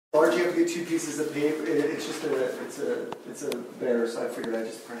Large, you have to get 2 pieces of paper. It's just it's a bear, so I figured I'd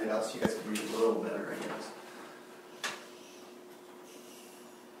just print it out so you guys could read it a little better, I guess.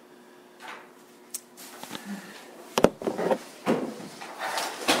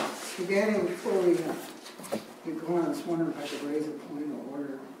 Hey, Danny, before we get going, I was wondering if I could raise a point of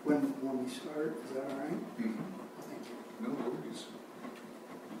order when we start. Is that all right? Mm-hmm. Thank you. No worries.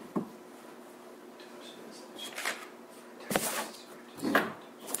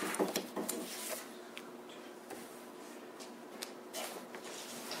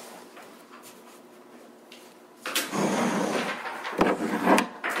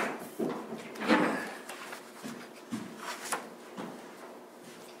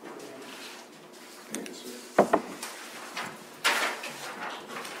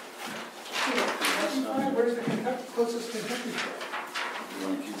 Where's the closest Kentucky store? You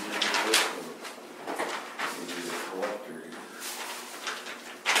want to keep it this we'll be the collector here.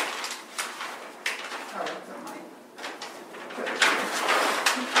 Oh, that's on mine.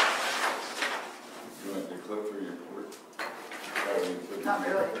 You want the clip for your report? Not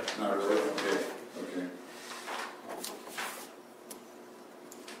really. Not really? Okay. Okay.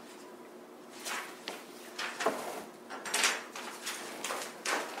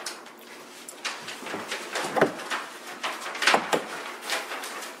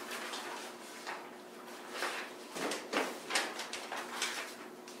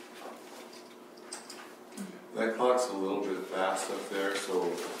 That clock's a little bit fast up there,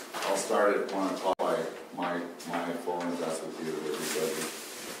 so I'll start at 1 o'clock by my phone if that's okay with everybody.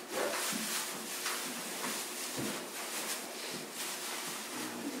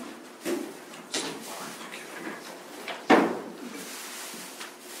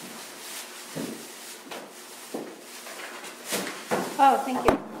 Oh, thank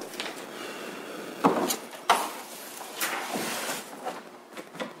you.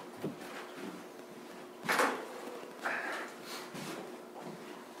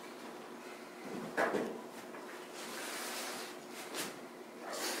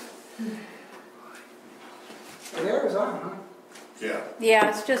 The air is on, huh? Yeah. Yeah,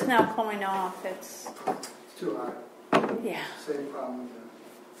 it's just now pulling off. It's, It's too hot. yeah. Same problem with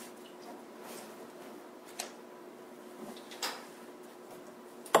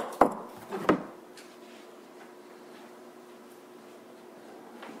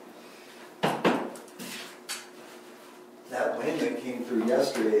That wind that came through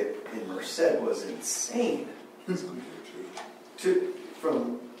yesterday in Merced was insane.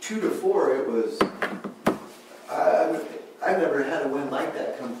 From 2 to 4, it was. I've never had a wind like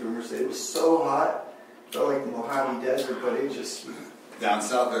that come through Merced. It was so hot, felt like the Mojave Desert, but it just. Down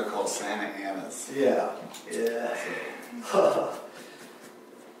south they're called Santa Ana's. Yeah, yeah. Oh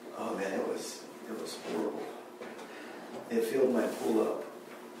man, it was horrible. It filled my pool up,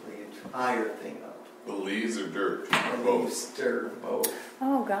 the entire thing up. The leaves or dirt? And Both. Dirt, both.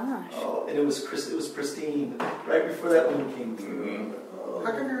 Oh, gosh. Oh, and it was pristine right before that wind came through. Mm-hmm. Oh.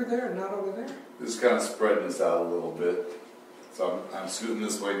 How come you're there and not over there? Just kind of spreading this out a little bit. So I'm scooting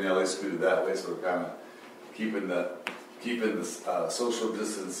this way, Nellie scooted that way, so we're kind of keeping the social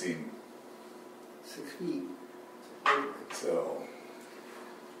distancing. 6 feet. So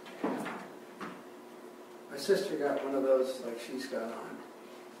My sister got one of those like she's got on.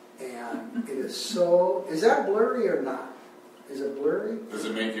 And it is so... Is that blurry or not? Is it blurry? does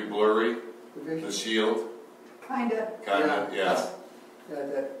it make you blurry? The vision? The shield? Kinda. Kinda, yeah.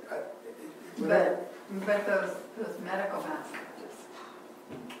 But those medical masks are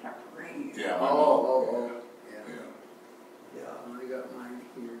just crazy. Yeah. Oh. Yeah. Yeah. I got mine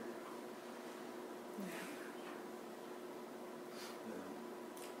here.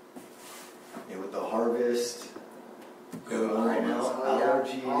 Yeah, with the harvest going on right now, Oh, yeah.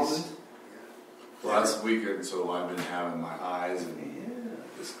 allergies. Almond. Last week or so I've been having my eyes and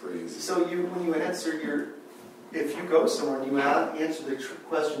Yeah. it's crazy. So when you answer if you go somewhere and you answer the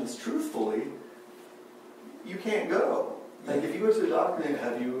questions truthfully, you can't go. Like if you go to the doctor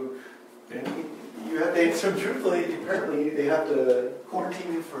and you have to answer them truthfully, apparently they have to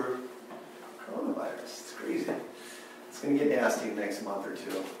quarantine you for coronavirus. It's crazy. It's going to get nasty the next month or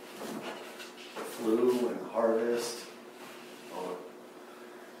two. The flu and the harvest. Oh.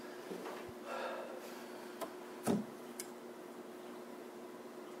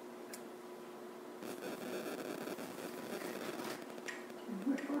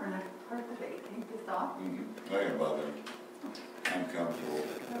 We're in a part that they take this off. Mm-hmm. I ain't bothered. I'm comfortable.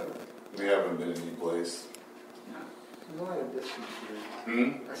 We haven't been any place. There's a lot of distance here.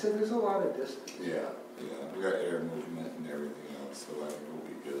 Hmm? I said there's a lot of distance. Yeah. We got air movement and everything else, so I think we'll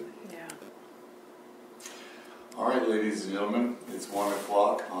be good. Yeah. All right, ladies and gentlemen, it's 1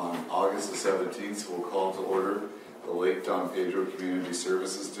 o'clock on 17th, so we'll call to order the Lake Don Pedro Community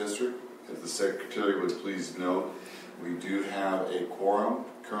Services District. If the secretary would please note, we do have a quorum.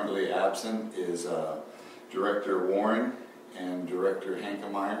 Currently absent is Director Warren and Director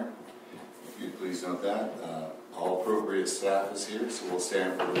Hankemeyer. If you'd please note that. All appropriate staff is here, so we'll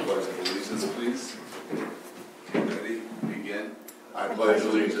stand for the Pledge of Allegiance, please. Ready? Begin. I pledge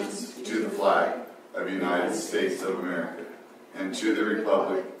allegiance to the flag of the United States of America and to the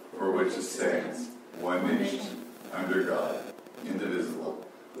republic for which it stands, one nation, under God, indivisible,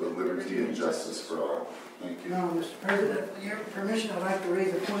 with liberty and justice for all. Thank you. Now, Mr. President, with your permission, I'd like to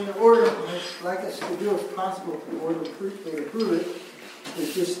raise a point of order. What I'd like us to do, if possible, if the board would approve it,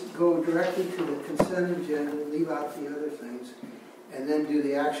 is just go directly to the consent agenda, leave out the other things, and then do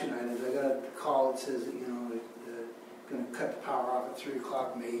the action items. I got a call that says that, going to cut the power off at 3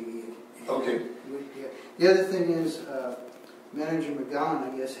 o'clock maybe. Okay. The other thing is, Manager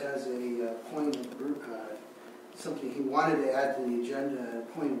McGowan, I guess, has a point of something he wanted to add to the agenda, a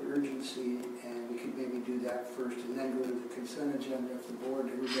point of urgency, and we could maybe do that first and then go to the consent agenda if the board,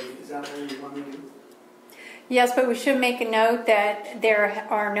 everybody, is that what you want to do? Yes, but we should make a note that there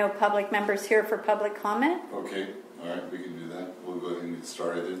are no public members here for public comment. Okay, all right, we can do that. We'll go ahead and get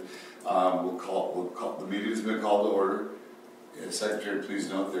started. We'll call. The meeting has been called to order. Secretary, please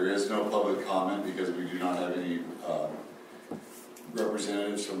note there is no public comment because we do not have any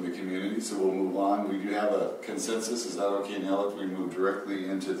representatives from the community. So we'll move on. We do have a consensus. Is that okay, Nell? If we move directly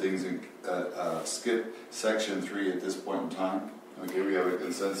into things and skip section 3 at this point in time. Okay, we have a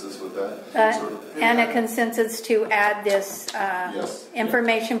consensus with that. And a consensus to add this yes.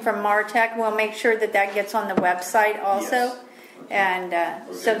 information from MarTech. We'll make sure that that gets on the website also. Yes. Okay. And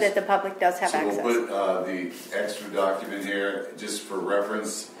so that the public does have access. So we'll put the extra document here, just for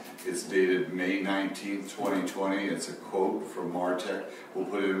reference. It's dated May 19th, 2020. It's a quote from MarTech. We'll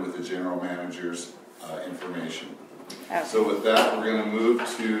put it in with the general manager's information. Okay. So with that, we're going to move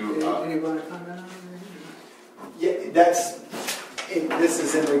to... Anybody comment on that? Yeah, this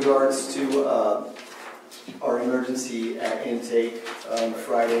is in regards to our emergency intake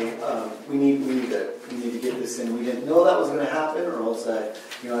Friday. We need to get this in. We didn't know that was going to happen, or else I've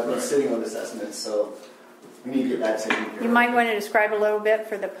been sitting on this estimate, so we need to get that taken care of. You might want to describe a little bit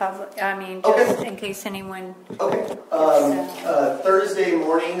for the public, just in case anyone... Okay. Thursday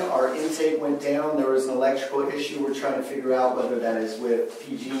morning, our intake went down. There was an electrical issue. We're trying to figure out whether that is with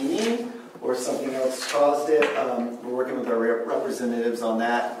PG&E or something else caused it. We're working with our representatives on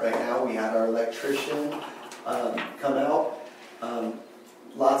that right now. We had our electrician come out.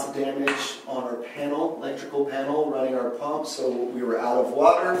 Lots of damage on our panel, electrical panel, running our pump, so we were out of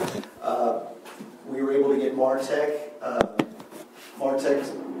water. We were able to get MarTech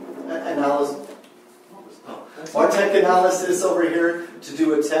analysis over here to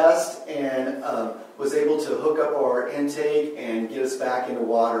do a test, and was able to hook up our intake and get us back into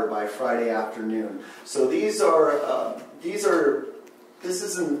water by Friday afternoon. So this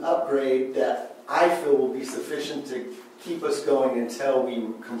is an upgrade that I feel will be sufficient to keep us going until we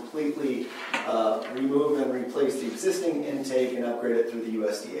completely remove and replace the existing intake and upgrade it through the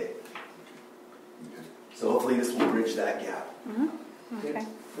USDA. So hopefully this will bridge that gap. Mm-hmm. Okay.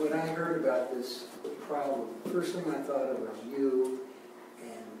 When I heard about this problem, the first thing I thought of was you,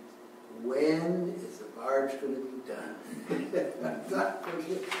 and when is the barge going to be done? I thought,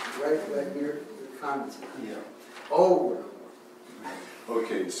 right near the comments. Yeah. Oh.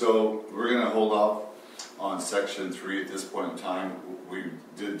 Okay, so we're going to hold off on section 3 at this point in time. We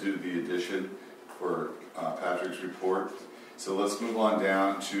did do the addition for Patrick's report. So let's move on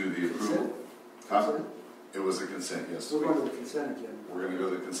down to the approval. Consent? It was a consent, yes. We're going to the consent agenda. We're going to go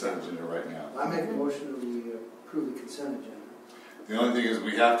to the consent agenda right now. I make a motion that we approve the consent agenda. The only thing is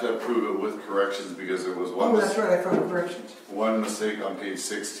we have to approve it with corrections because there was one, that's right, I found corrections. one mistake on page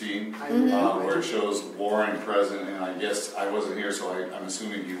 16 Mm-hmm. where it shows Warren present, and I guess I wasn't here, so I'm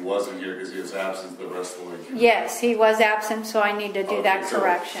assuming he wasn't here because he was absent the rest of the week. Yes, he was absent, so I need to do that so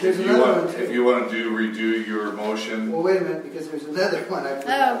correction. There's another one, too. If you want to redo your motion. Well, wait a minute, because there's another one I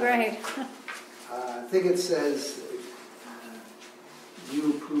Oh, great. I think it says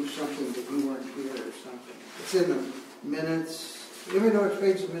you approved something that you weren't here or something. It's in the minutes. Anybody know which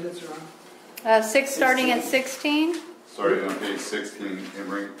page the minutes are on? 6 starting at 16. Starting on page 16,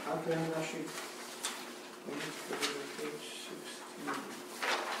 Emery. Okay, I'm actually.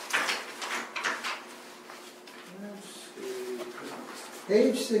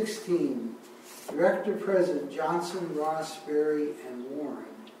 Page 16. Director President Johnson, Ross, Berry, and Warren.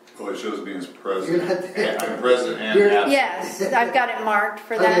 Oh, it shows me as president. You're not there. I'm president and absent. Yes, I've got it marked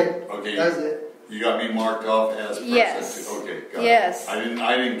for that. Okay. That's it. You got me marked off as present? Yes. Okay, got Yes. it.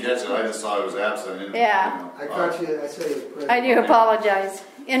 I didn't catch it, I just saw I was absent. I didn't, Yeah. you know. I caught you, I say. I do apologize.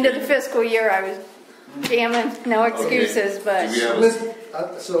 End of the fiscal year, I was jamming, no excuses, but. Do we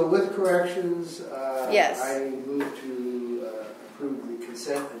have a, So with corrections, Yes. I move to approve the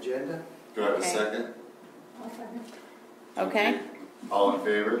consent agenda. do I have a Okay. second? I'll second. Okay, All in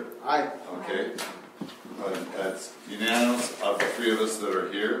favor? Aye. Okay. That's unanimous of the three of us that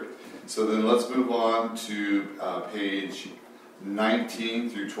are here. So then let's move on to page 19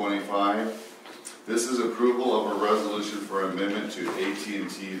 through 25. This is approval of a resolution for amendment to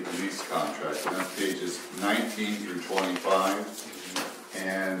AT&T lease contract. And that's pages 19 through 25.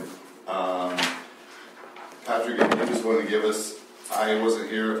 And Patrick, if you just want to give us, I wasn't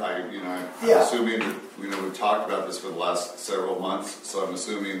here, I'm Yeah. assuming that, we've talked about this for the last several months, so I'm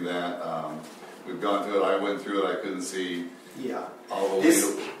assuming that we've gone through it, I went through it, I couldn't see Yeah. all the This,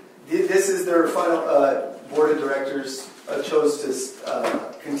 legal. this is their final, board of directors chose to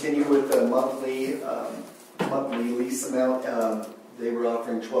continue with the monthly lease amount. They were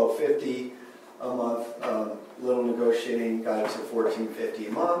offering $12.50 a month, little negotiating, got it to $14.50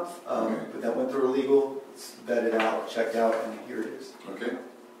 a month. Okay. But that went through legal, it's vetted out, checked out, and here it is. Okay.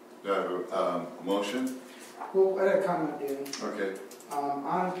 Do I have a motion? Well, I had a comment, Danny. Okay.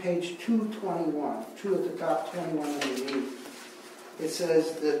 On page 221, 2 at the top, 21 underneath, it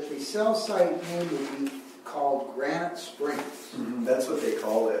says that the cell site name will be called Granite Springs. That's what they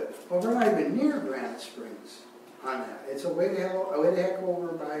call it. Well, we're not even near Granite Springs on that. It's a way the heck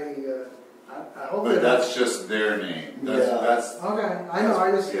over by, I hope But that's just their name. That's Okay, I know,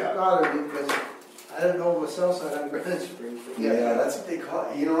 I just Yeah. thought of it because I didn't know it was cell site on Granite Springs. But Yeah, that's what they call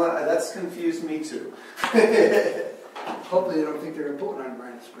it. You know what? That's confused me too. Hopefully they don't think they're important on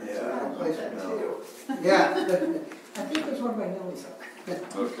Granite Springs. Yeah, It's a place no. Yeah, I think there's one by Nellie's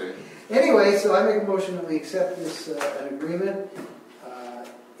house. okay. Anyway, so I make a motion that we accept this an agreement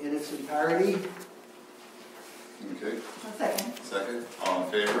in its entirety. Okay. I'll second. Second. All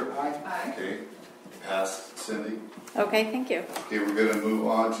in favor? Aye. Aye. Okay. Passed. Cindy? okay, thank you. Okay, we're going to move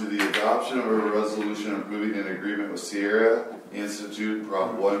on to the adoption of a resolution approving an agreement with Sierra Institute,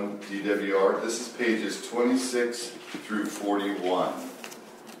 Prop 1 DWR. This is pages 26 through 41.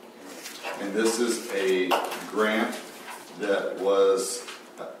 And this is a grant that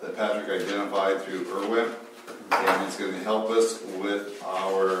Patrick identified through Irwin, and it's going to help us with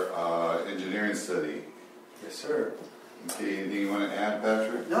our engineering study. Yes, sir. Okay, anything you want to add,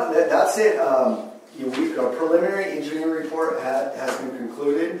 Patrick? No, that's it. Our preliminary engineering report has been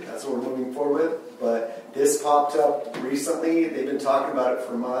concluded. That's what we're moving forward with. But this popped up recently. They've been talking about it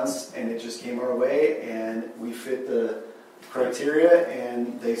for months, and it just came our way, and we fit the criteria.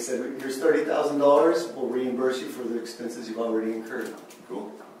 And they said, "Here's $30,000. We'll reimburse you for the expenses you've already incurred."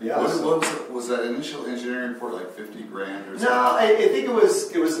 Cool. Yeah. Was that initial engineering report like 50 grand or something? No, I think it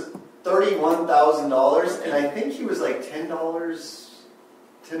was $31,000, and I think he was like $10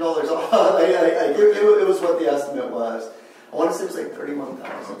 off. It was what the estimate was. I want to say it was like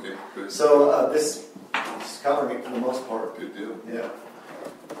 $31,000. Okay, good. So this is covering it for the most part. Good deal. Yeah.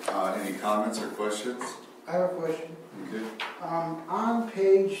 Any comments or questions? I have a question. Okay. On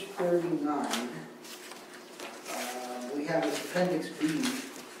page 39, we have this appendix B,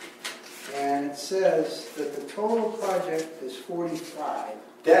 and it says that the total project is 45.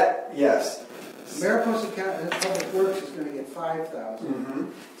 That, yes. Mariposa County Public Works is going to get 5,000. Mm-hmm.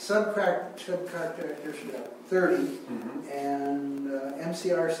 Subcontractor should have 30, and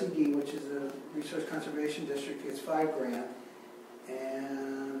MCRCD, which is the Resource Conservation District, gets $5,000.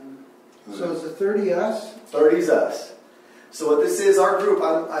 And so is the 30 us? 30's us. So what this is, our group,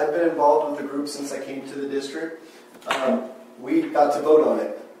 I've been involved with the group since I came to the district. We got to vote on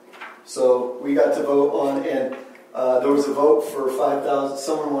it. So we got to vote on, and there was a vote for $5,000.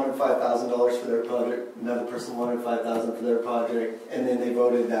 Someone wanted $5,000 for their project. Another person wanted $5,000 for their project, and then they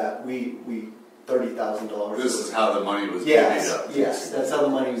voted that we $30,000. This is how the money was yes, divvied up. yes, that's how the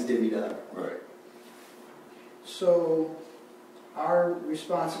money was divvied up. Right. So our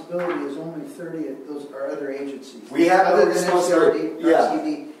responsibility is only 30 of those are other agencies. We have other no than responsibility.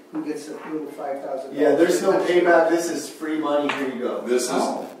 MCRD, who gets a little $5,000. Yeah, there's no payback. This is free money. Here you go. This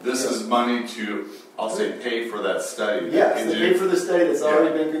is money to, I'll say, pay for that study. Yes, to pay for the study that's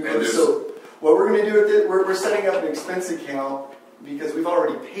already been concluded. So what we're going to do with it, we're setting up an expense account because we've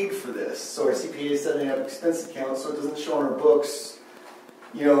already paid for this. So our CPA is setting up an expense account so it doesn't show on our books,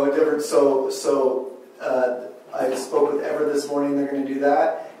 different. So I spoke with Ever this morning. They're going to do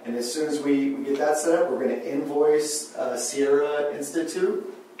that. And as soon as we get that set up, we're going to invoice Sierra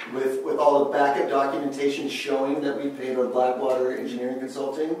Institute with all the backup documentation showing that we paid our Blackwater Engineering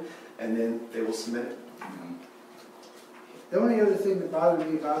Consulting. and then they will submit it. The only other thing that bothered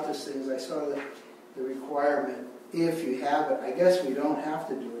me about this thing is I saw the requirement, if you have it, I guess we don't have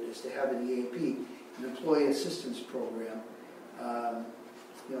to do it, is to have an EAP, an Employee Assistance Program.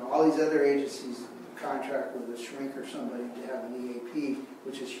 You know, all these other agencies contract with a shrink or somebody to have an EAP,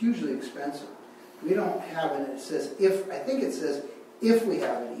 which is hugely expensive. We don't have it, it says if, I think it says if we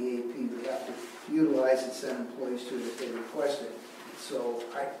have an EAP, we have to utilize and send employees to it if they request it. So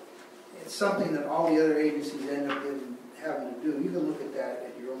it's something that all the other agencies end up having to do. You can look at that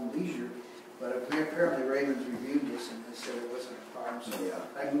at your own leisure, but apparently Raymond's reviewed this and has said it wasn't a problem. So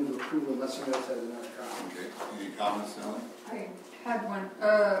Yeah. I move approval unless somebody else has another comment. Okay, any comments, Ellen? I had one.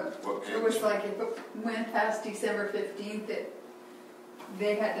 What page? It was like if it went past December 15th, that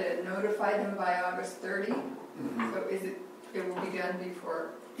they had to notify them by August 30. So it will be done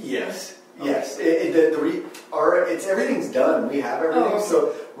before? Yes, yes. It's everything's done. We have everything, Oh, okay.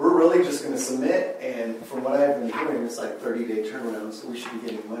 so we're really just going to submit. And from what I've been hearing, it's like 30-day turnaround, so we should be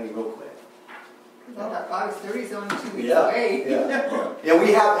getting money real quick. I thought August 30 is only 2 weeks Yeah, away. yeah. Yeah,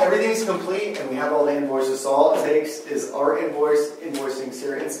 we have everything's complete, and we have all the invoices. So all it takes is our invoicing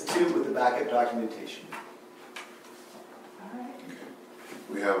Sierra Institute with the backup documentation. All right.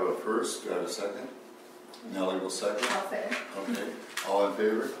 We have a first, got a second? Nellie will second? I'll say it. Okay, all in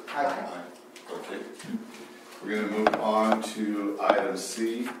favor? Aye. Okay. We're going to move on to item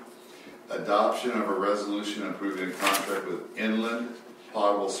C, adoption of a resolution approving a contract with Inland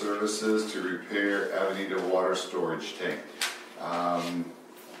Potable Services to repair Avenida water storage tank.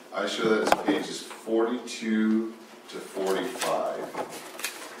 I show that as pages 42 to 45.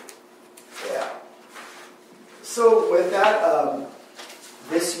 Yeah. So with that,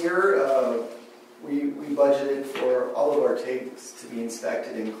 this year we budgeted for all of our tanks to be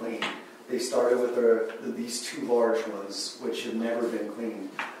inspected and cleaned. They started with these two large ones, which have never been cleaned.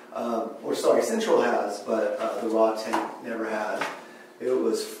 Central has, but the raw tank never has. It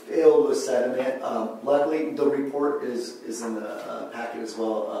was filled with sediment. Luckily, the report is in the packet as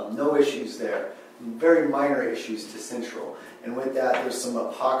well. No issues there. Very minor issues to Central. And with that, there's some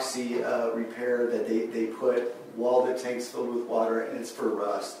epoxy repair that they put while the tank's filled with water, and it's for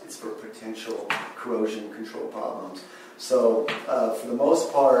rust. It's for potential corrosion control problems. So for the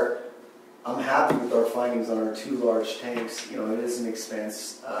most part, I'm happy with our findings on our two large tanks. You know, it is an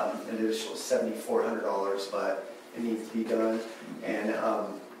expense, an additional $7,400, but it needs to be done, and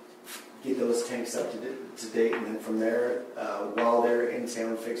get those tanks up to date. And then from there, while they're in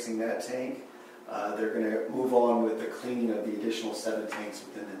town fixing that tank, they're going to move on with the cleaning of the additional 7 tanks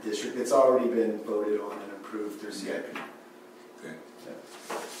within the district. It's already been voted on and approved through CIP. Okay.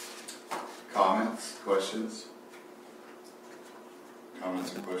 Yeah. Comments, questions?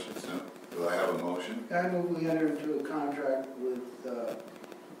 Comments and questions? No? Do I have a motion? I move we enter into a contract with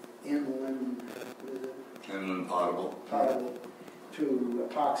Inland Inland Potable. Potable to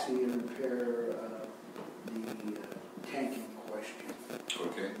epoxy and repair the tank in question.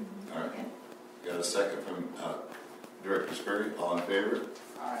 Okay, all right. Got a second from Director Sperry. All in favor?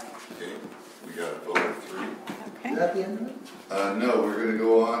 Aye. Okay, we got a vote of 3. Is Okay. that the end of it? No, we're going to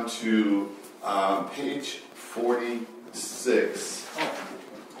go on to page 46.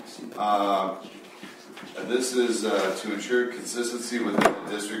 This is to ensure consistency within the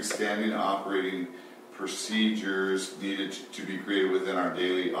district's standing operating procedures needed to be created within our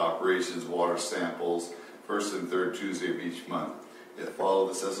daily operations water samples, first and third Tuesday of each month. If followed,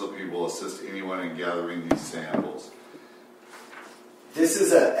 this SOP will assist anyone in gathering these samples. This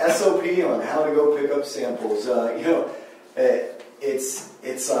is a SOP on how to go pick up samples.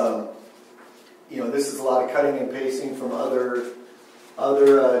 This is a lot of cutting and pasting from other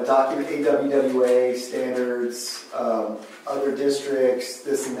document AWWA standards, other districts,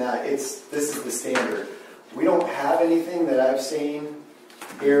 this and that. This is the standard. We don't have anything that I've seen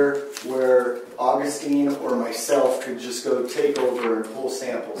here where Augustine or myself could just go take over and pull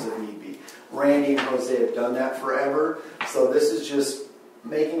samples if need be. Randy and Jose have done that forever, so this is just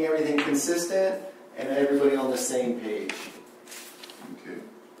making everything consistent and everybody on the same page. Okay.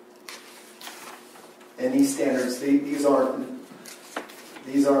 And these standards, these aren't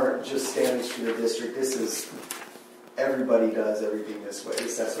just standards for the district. This is, everybody does everything this way.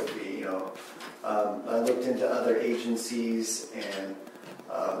 This SOP, I looked into other agencies, and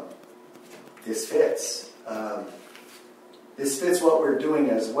this fits. This fits what we're doing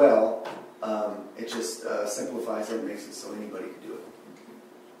as well. It just simplifies it and makes it so anybody can do it.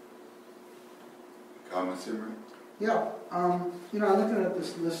 Comments, Emery? Yeah, I'm looking at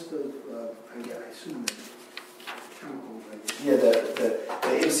this list of, I assume, chemicals, I guess. Yeah, the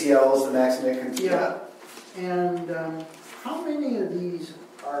MCLs, the maximum. Yeah. And how many of these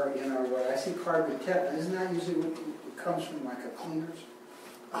what I see carbon tech, isn't that usually what comes from like a cleaners?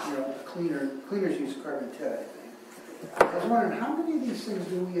 Cleaners use carbon tech, I think. I was wondering, how many of these things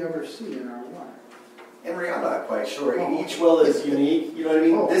do we ever see in our water? Emery, I'm not quite sure. Each well is unique, you know what I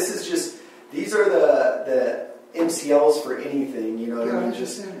mean? Oh. This is just, these are the MCLs for anything, you know what I mean? I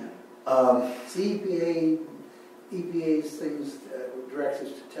Just, understand that. It's the EPA's things directs us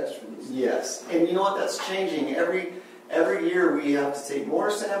to test for these. yes, and you know what, that's changing. Every year we have to take more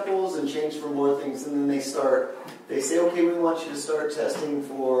samples and change for more things, and then they say, okay, we want you to start testing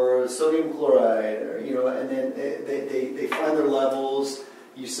for sodium chloride, or, you know, and then they find their levels.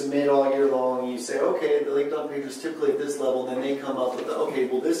 You submit all year long, you say, okay, the Lake Don page is typically at this level, then they come up with, okay,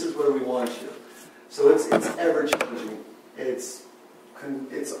 well, this is where we want you. So it's ever changing. It's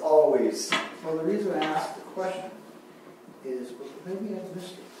always. Well, the reason I asked the question is, maybe I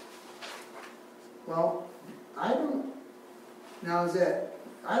missed it. Well, I don't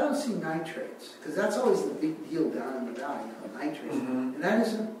see nitrates, because that's always the big deal down in the valley, nitrates. Mm-hmm. And that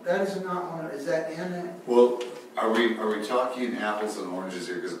is not one, is that in it? Well, are we talking apples and oranges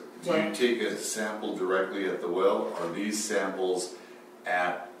here? Because do you Right. take a sample directly at the well, or are these samples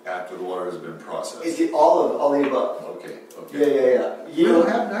after the water has been processed? It's all the above. Okay. Yeah. We don't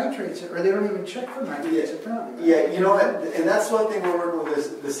have nitrates, or they don't even check for nitrates, apparently. Yeah, you know what, and that's one thing we're working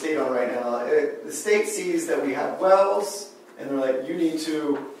with the state on right now. The state sees that we have wells, and they're like, you need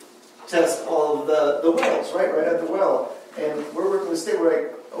to test all of the wells, right at the well. And we're working with the state, we're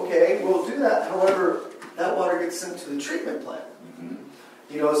like, okay, we'll do that. However, that water gets sent to the treatment plant. Mm-hmm.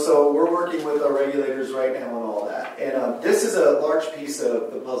 You know, so we're working with our regulators right now on all that. And this is a large piece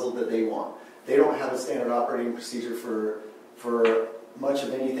of the puzzle that they want. They don't have a standard operating procedure for much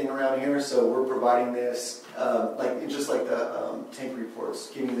of anything around here, so we're providing this, just like the tank reports,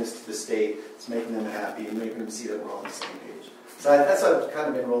 giving this to the state. It's making them happy and making them see that we're on the same page. So that's why I've kind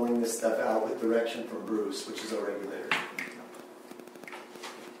of been rolling this stuff out with direction from Bruce, which is our regulator.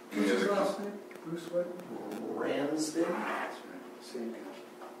 Any What's his other, last name? Bruce what? Ramsden? That's right. Same guy.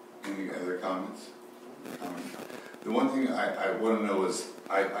 any other comments? The one thing I want to know is,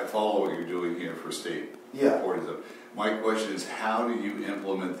 I follow what you're doing here for state Yeah. reporting stuff. My question is, how do you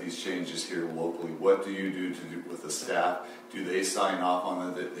implement these changes here locally? What do you do with the staff? Do they sign off on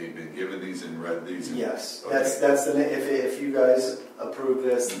it, that they've been given these and read these? Yes, Okay. that's if you guys approve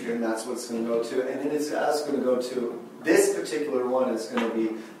this, then that's what it's going to go to, and then it's going to go to this particular one. Is going to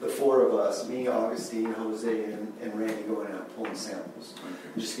be the four of us: me, Augustine, Jose, and Randy going out pulling samples,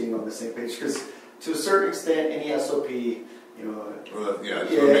 just getting on the same page. Because to a certain extent, any SOP, you know. Well, yeah,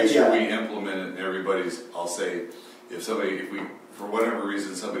 so make sure we implement it, and everybody's. I'll say, if we, for whatever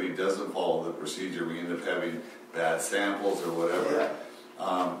reason, somebody doesn't follow the procedure, we end up having bad samples or whatever.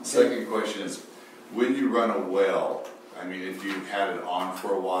 Yeah. Second question is, when you run a well, I mean, if you've had it on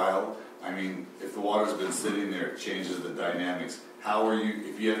for a while, I mean, if the water's been sitting there, it changes the dynamics. How are you,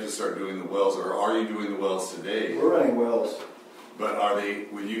 if you have to start doing the wells, or are you doing the wells today? We're running wells. But are they,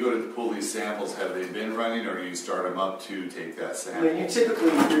 when you go to pull these samples, have they been running, or do you start them up to take that I sample? mean,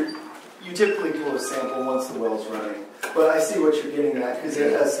 you typically pull a sample once the well's running. But I see what you're getting at, because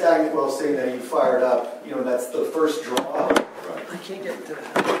a stagnant well saying that you fired up, you know, that's the first draw. Right, I can't get to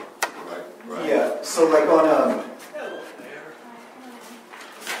that. right. Yeah. So like on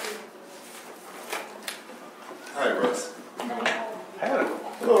Hi, Russ.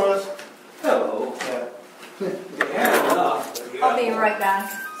 Hello, Russ. Hello. Yeah. You had enough. But you I'll be got right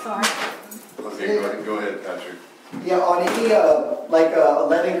back. Sorry. Okay, go ahead, Patrick. Yeah, on any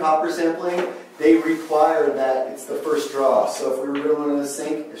lead and copper sampling, they require that it's the first draw. So if we were doing it in the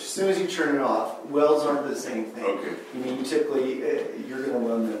sink, as soon as you turn it off, wells aren't the same thing. Okay. I mean, you typically, you're going to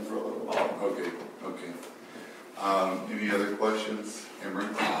run them for a little while. Okay. Any other questions, Emery?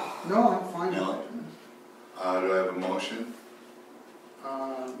 No, I'm fine. No. Do I have a motion?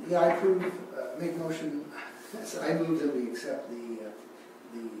 Yeah, I approve, make motion, I move that we accept the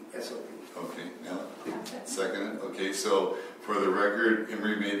SOP. Okay, Nellie? Second it? Okay, so for the record,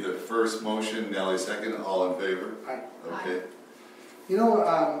 Emery made the first motion, Nellie second, all in favor? Aye. Okay. You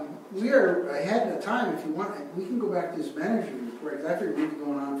know, we are ahead of time. If you want, we can go back to this management report, because I figured we'd be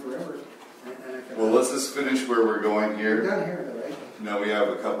going on forever. Well, let's just finish where we're going We're here. done here, though, right? No, we have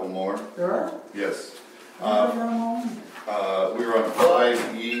a couple more. There are? Yes. I don't know. We were on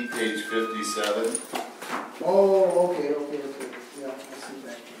 5E, page 57. Oh, okay. Yeah, I see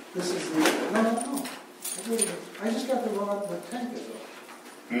that. This is the, no. I just got the raw, the tank is off.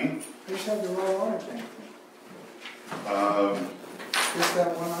 I just have the raw water tank. Just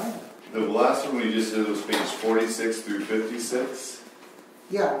that one item. The last one we just did was page 46 through 56.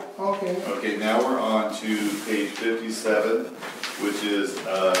 Yeah, okay. Okay, now we're on to page 57. which is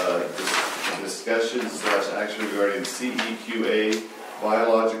discussion / action regarding CEQA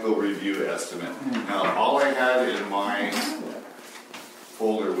biological review estimate. Now, all I had in my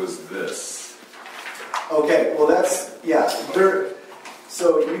folder was this. Okay, well that's, yeah,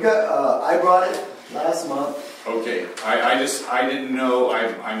 so you got, I brought it last month. Okay, I didn't know,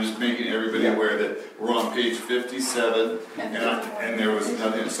 I'm just making everybody aware that we're on page 57, and there was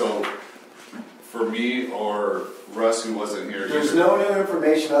nothing, so for me or Russ, who wasn't here. There's no new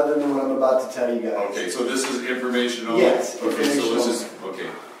information other than what I'm about to tell you guys. Okay, so this is information only? Yes, Okay, so this is, okay,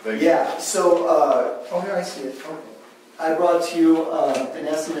 thank you. Yeah, so, Oh, here I see it, okay. I brought to you an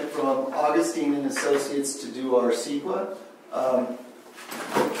estimate from Augustine and Associates to do our CEQA.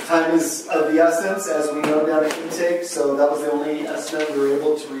 Time is of the essence, as we know down at intake, so that was the only estimate we were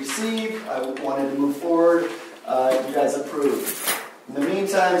able to receive. I wanted to move forward. You guys approved. In the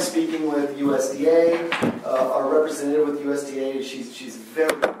meantime, speaking with USDA, our representative with USDA, she's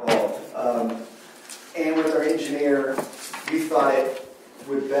very involved. And with our engineer, we thought it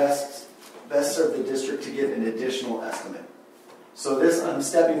would best serve the district to get an additional estimate. So this, I'm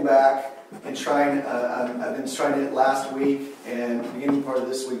stepping back and trying, I've been trying it last week and beginning part of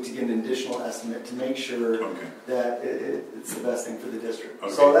this week to get an additional estimate to make sure that it's the best thing for the district.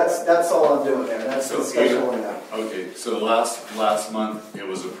 Okay. So that's all I'm doing there. That's So the discussion we're having. Okay, so last month it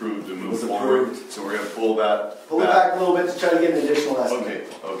was approved to move Was forward, approved. so we're going to pull that Pull it back a little bit to try to get an additional estimate.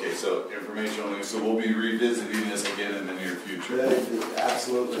 Okay, so information only, so we'll be revisiting this again in the near future. Good,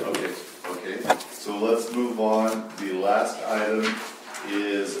 absolutely. Okay, so let's move on. The last item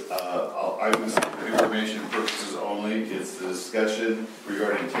is items for information purposes only. It's the discussion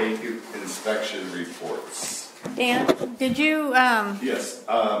regarding tank inspection reports. Dan, did you, Yes,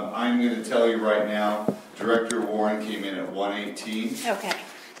 I'm going to tell you right now, Director Warren came in at 118. okay,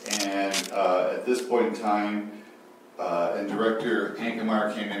 And at this point in time, and Director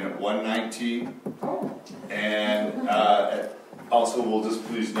Hankemeyer came in at 119. And also, we'll just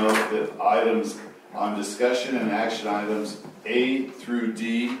please note that items on discussion and action items A through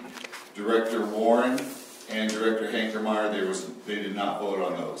D, Director Warren and Director Hankemeyer, they did not vote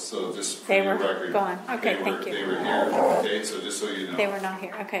on those. So just for They your were record, gone. Okay, thank you. They were here. Okay, so just so you know. they were not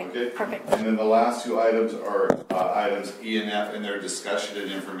here, okay, perfect. And then the last two items are items E and F, and they're discussion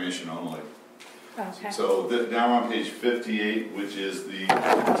and information only. Okay, So now we're on page 58, which is the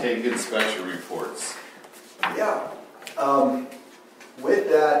tank inspection reports. Yeah. With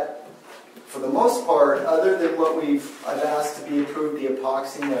that, for the most part, other than what I've asked to be approved, the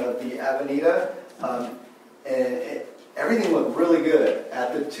epoxy of the Avenida, and everything looked really good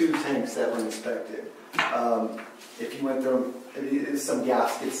at the two tanks that were inspected. If you went through them, some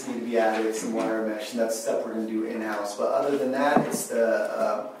gaskets need to be added, some wire mesh, and that's stuff we're going to do in-house. But other than that, it's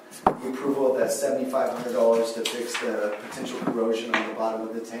the approval of that $7,500 to fix the potential corrosion on the bottom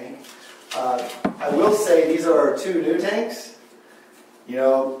of the tank. I will say these are our two new tanks. You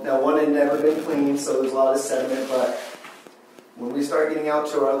know, now one had never been cleaned, so there's a lot of sediment, but when we start getting out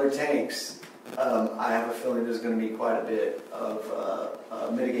to our other tanks, I have a feeling there's going to be quite a bit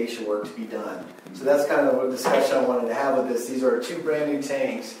of mitigation work to be done. So that's kind of a discussion I wanted to have with this. These are two brand new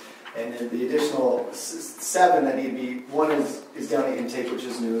tanks, and then the additional 7 that need to be, one is down at intake, which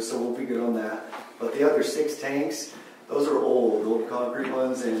is new, so we'll be good on that. But the other 6 tanks, those are old concrete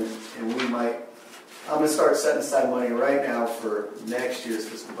ones, and we might, I'm going to start setting aside money right now for next year's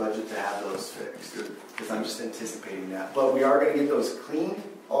fiscal budget to have those fixed, because I'm just anticipating that. But we are going to get those cleaned,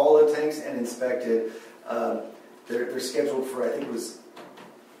 all the tanks, and inspected. They're scheduled for, I think it was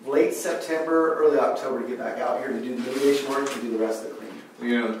late September, early October to get back out here to do the mitigation work and do the rest of the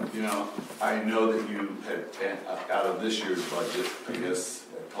cleaning. You know, I know that you had, out of this year's budget, I guess,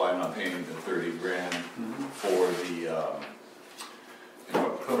 planned on paying the $30,000 for the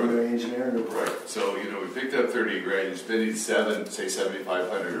Preliminary engineering report. Right. So we picked up $30,000. You're spending say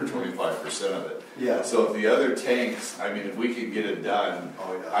 7,500 or 25% of it. Yeah. So if the other tanks, I mean, if we could get it done,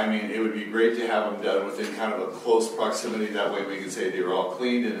 I mean, it would be great to have them done within kind of a close proximity. That way we can say they were all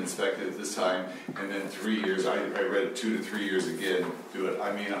cleaned and inspected at this time, and then 3 years. I read 2 to 3 years again. Do it.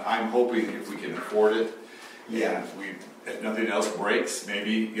 I mean, I'm hoping if we can afford it. Yeah. And if nothing else breaks,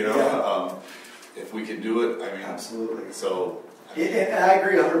 maybe if we can do it. I mean, absolutely. So. And I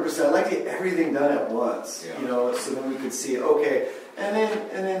agree 100%. I'd like to get everything done at once, so then we could see it. Okay, and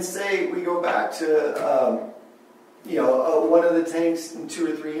then say we go back to, one of the tanks in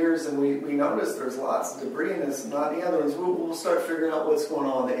 2 or 3 years, and we notice there's lots of debris and it's not the other ones. We'll start figuring out what's going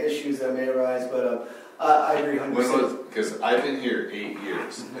on, the issues that may arise. But I agree 100%. Because I've been here 8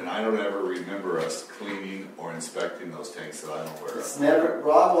 years, and I don't ever remember us cleaning or inspecting those tanks that I'm aware of. It's never,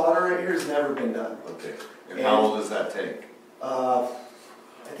 raw water right here has never been done. Okay. And how old is that tank? I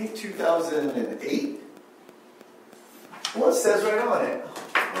think 2008. Well, it says right on it.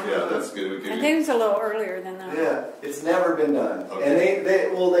 Yeah, that's good. We I can, think it was a little earlier than that. Yeah, it's never been done. Okay.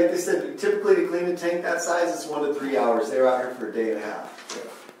 And well, like they said, typically to clean a tank that size, it's 1 to 3 hours. They're out here for a day and a half,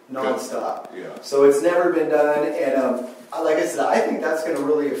 non-stop. yeah. So it's never been done, and like I said, I think that's going to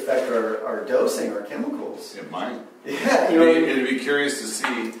really affect our dosing, our chemicals. It might. Yeah, you know. It'd be curious to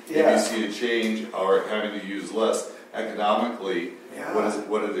see Yeah. if you see a change or having to use less economically. Yeah.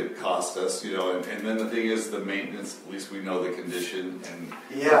 What did it cost us? You know, and then the thing is the maintenance. At least we know the condition, and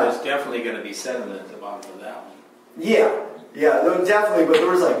Yeah, There's definitely gonna be sediment at the bottom of that one. yeah, no, definitely. But there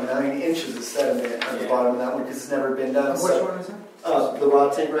was like 9 inches of sediment at the Yeah. bottom of that one because it's never been done. Which So, one is it? the raw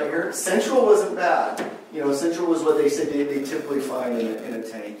tank right here. Central wasn't bad. You know, Central was what they said they typically find in a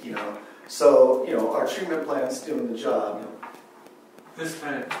tank. You know, so you know our treatment plant's doing the job. You know, This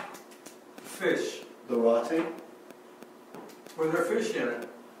tank, fish, the raw tank. were there fish in it?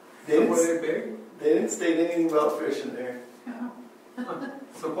 They Were didn't, they big? they didn't state anything about fish in there.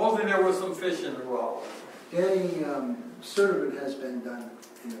 Supposedly there was some fish in the well. Getting sediment has been done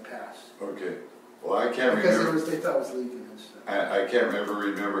in the past. okay. Well, I can't Because remember. they thought it was leaking and stuff. I can't remember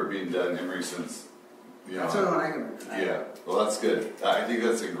it being done, Emery, since you know. That's the only one I can remember. Yeah. Well, that's good. I think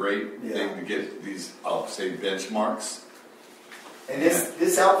that's a great Yeah. thing to get these, I'll say, benchmarks. And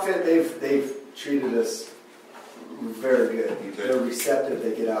this outfit, they've treated us very good. Okay. They're receptive.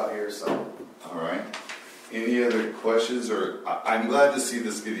 They get out here, so. All right. Any other questions? Or I'm glad to see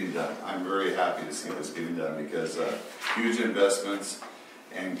this getting done. I'm very happy to see this getting done because huge investments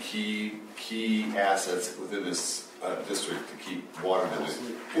and key assets within this district to keep water in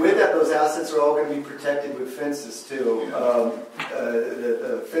it. With that, those assets are all going to be protected with fences too. Yeah.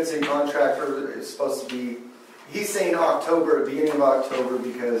 The fencing contractor is supposed to be. He's saying October, beginning of October,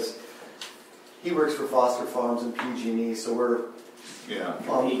 because he works for Foster Farms and PG&E, so we're Yeah.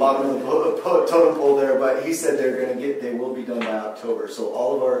 on the bottom of the totem pole there. But he said they will be done by October. So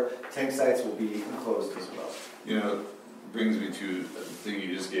all of our tank sites will be enclosed as well. You know, brings me to the thing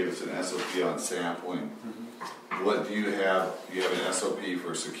you just gave us, an SOP on sampling. What do you have? Do you have an SOP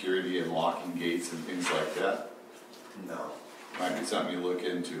for security and locking gates and things like that? No. Might be something you look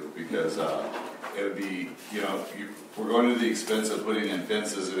into because it would be, you know, we're going to the expense of putting in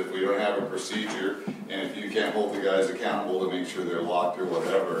fences, and if we don't have a procedure, and if you can't hold the guys accountable to make sure they're locked or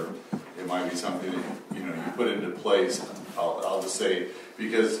whatever, it might be something that you put into place. I'll just say,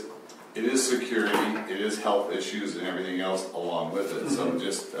 because it is security, it is health issues and everything else along with it. So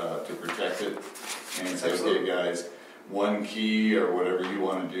just to protect it and say, okay, guys, one key or whatever you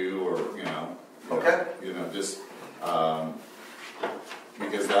want to do, or Okay. just.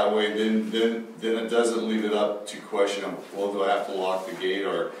 Because that way, then it doesn't leave it up to question of, well, do I have to lock the gate,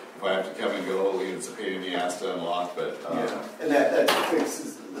 or if I have to come and go, it's a pain in the ass to unlock. But Yeah. And that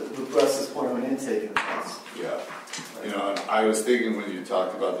fixes the Russ's point on intake and things. yeah, and I was thinking when you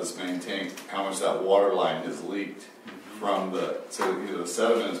talked about this main tank, how much that water line has leaked from the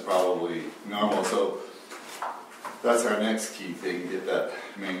sediment is probably normal. So that's our next key thing: get that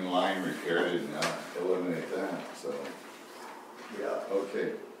main line repaired and eliminate that. So. Yeah.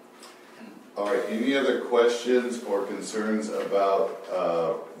 Okay. All right. Any other questions or concerns about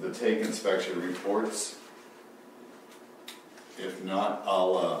the tank inspection reports? If not,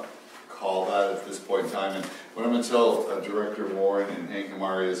 I'll call that at this point in time. And what I'm going to tell Director Warren and Hank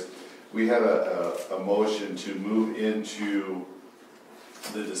Amari is we had a motion to move into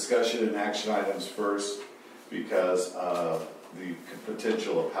the discussion and action items first because of the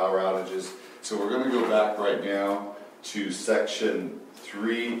potential of power outages. So we're going to go back right now to section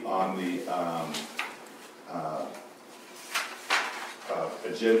 3 on the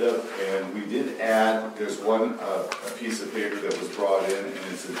agenda, and we did add, there's one a piece of paper that was brought in, and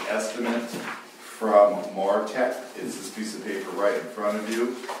it's an estimate from MarTech. It's this piece of paper right in front of you.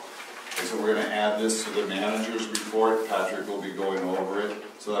 And so we're going to add this to the manager's report. Patrick will be going over it.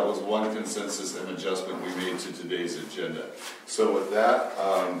 So that was one consensus and adjustment we made to today's agenda. So with that,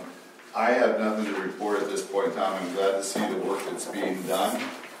 I have nothing to report at this point in time. I'm glad to see the work that's being done.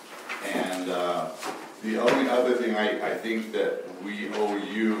 And the only other thing I think that we owe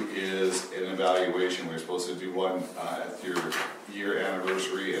you is an evaluation. We're supposed to do one at your year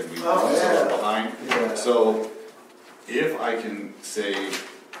anniversary, and we are behind. Yeah. So if I can say,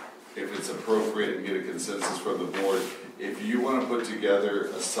 if it's appropriate and get a consensus from the board, if you want to put together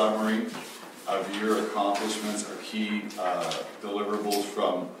a summary of your accomplishments or key deliverables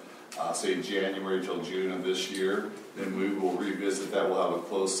from say January till June of this year, then we will revisit that. We'll have a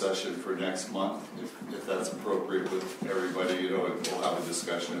closed session for next month, if that's appropriate with everybody, and we'll have a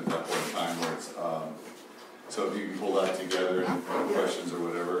discussion at that point in time where it's So if you can pull that together and questions or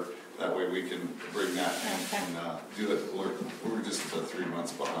whatever, that way we can bring that and do it. We're just 3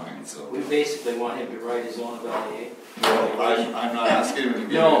 months behind, so. We basically want him to write his own evaluation. Well, I'm not asking him to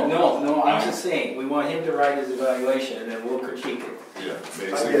give No, I'm just saying, we want him to write his evaluation and then we'll critique it. Yeah,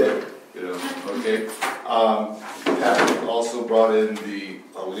 basically, okay. Patrick also brought in the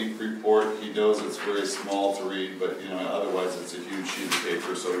leak report. He knows it's very small to read, but otherwise it's a huge sheet of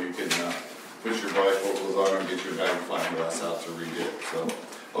paper, so you can put your bifocals on and get your magnifying glass out to read it. So,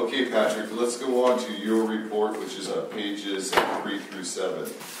 okay, Patrick, let's go on to your report, which is pages 3 through 7.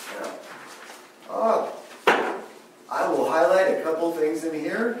 I will highlight a couple things in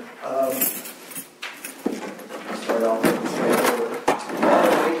here. Start off with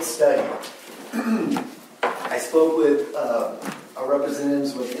the rate study. I spoke with our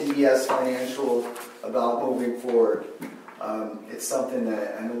representatives with NBS Financial about moving forward. It's something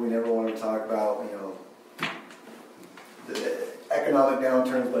that I know we never want to talk about, the economic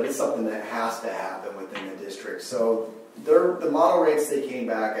downturns, but it's something that has to happen within the district. So the model rates they came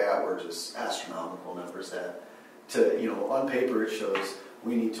back at were just astronomical numbers on paper it shows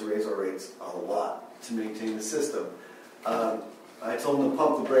we need to raise our rates a lot to maintain the system. I told them to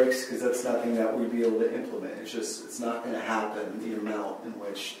pump the brakes because that's nothing that we'd be able to implement. It's not going to happen the amount in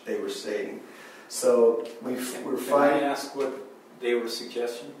which they were stating. So we're fine. Can I ask what they were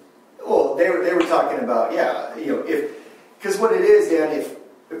suggesting? Well, they were talking about because what it is, Dan,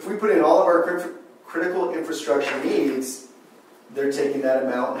 if we put in all of our critical infrastructure needs, they're taking that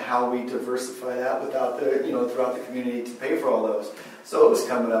amount and how we diversify that without throughout the community to pay for all those. So it was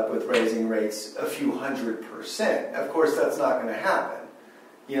coming up with raising rates a few 100%. Of course, that's not going to happen.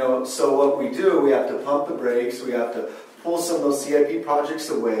 So what we do, we have to pump the brakes, we have to pull some of those CIP projects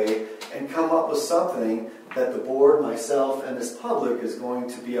away and come up with something that the board, myself, and this public is going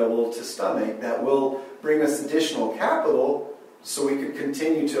to be able to stomach that will bring us additional capital so we could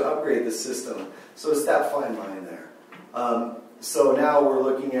continue to upgrade the system. So it's that fine line there. So now we're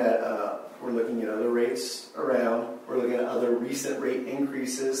looking at other rates around. We're looking at other recent rate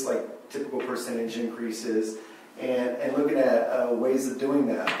increases, like typical percentage increases, and looking at ways of doing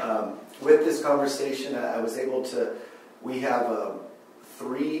that. With this conversation, I was able to. We have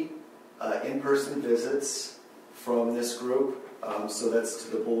 3 in-person visits from this group. So that's to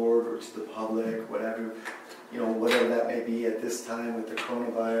the board or to the public, whatever that may be at this time with the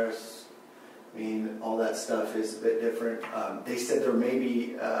coronavirus. I mean, all that stuff is a bit different. They said there may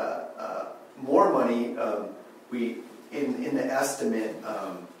be more money. In the estimate,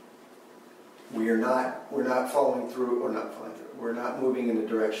 we're not following through, or not following through. We're not moving in the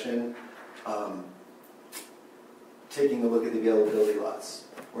direction. Taking a look at the availability lots.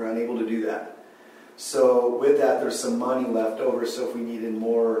 We're unable to do that. So with that, there's some money left over. So if we needed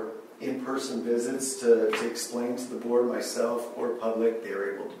more in-person visits to explain to the board, myself, or public, they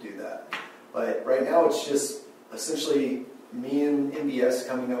were able to do that. But right now, it's just essentially me and NBS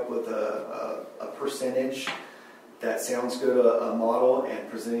coming up with a percentage that sounds good, a model, and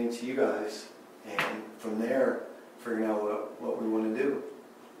presenting it to you guys. And from there, figuring out what we want to do.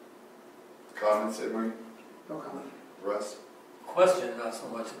 Comments, Emery? No comment. Russ? Question, not so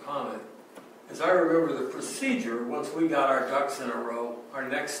much a comment. As I remember the procedure, once we got our ducks in a row, our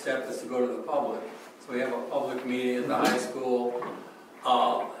next step is to go to the public. So we have a public meeting at the high school.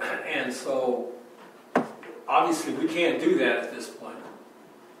 And so, obviously, we can't do that at this point.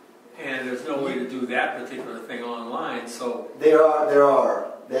 And there's no way to do that particular thing online, so... There are.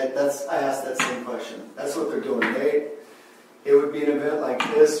 I asked that same question. That's what they're doing. It would be an event like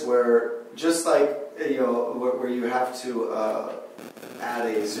this where, just like, where you have to add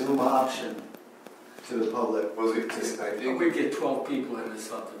a Zoom option to the public. I think we get 12 people in this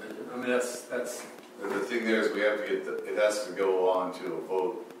subdivision. I mean, that's... The thing there is we have to get it has to go on to a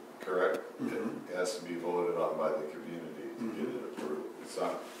vote, correct? Mm-hmm. It has to be voted on by the community to get it approved. It's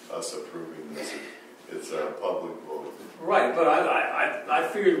not us approving this. It's a public vote. Right, but I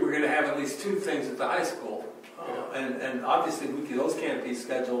figured we're going to have at least 2 things at the high school. And obviously those can't be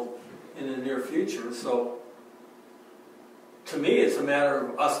scheduled in the near future. So to me, it's a matter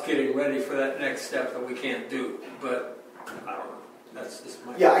of us getting ready for that next step that we can't do. But I don't know. That's just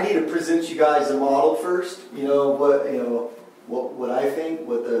my... Yeah, I need to present you guys a model first. What I think,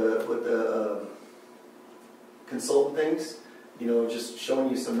 what the consultant thinks. Just showing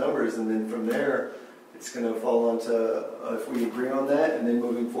you some numbers, and then from there, it's going to fall onto if we agree on that, and then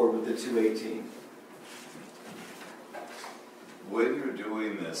moving forward with the 218. When you're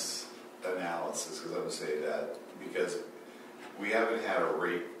doing this analysis, because I would say that, because we haven't had a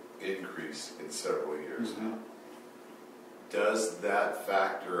rate increase in several years now, does that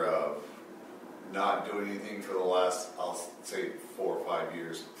factor of not doing anything for the last, I'll say 4 or 5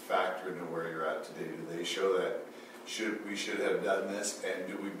 years, factor into where you're at today? Do they show that we should have done this, and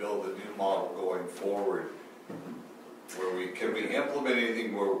do we build a new model going forward where can we implement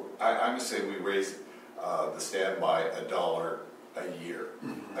anything where, I'm just saying we raise the standby $1 a year.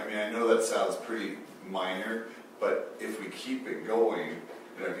 I mean, I know that sounds pretty minor, but if we keep it going,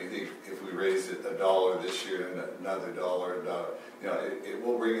 you know, if you think if we raise it $1 this year and another $1, you know, it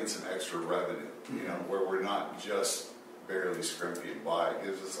will bring in some extra revenue, you know, where we're not just barely scrimping by. It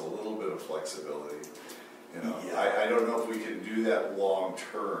gives us a little bit of flexibility. You know, I don't know if we can do that long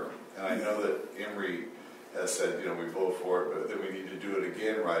term, and I know that Emory has said, you know, we vote for it, but then we need to do it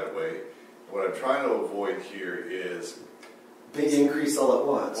again right away. What I'm trying to avoid here is big increase all at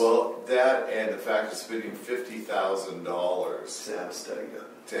once. Well, that and the fact of spending $50,000 to have a study done.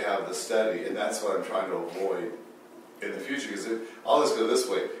 To have the study, and that's what I'm trying to avoid in the future. Because I'll just go this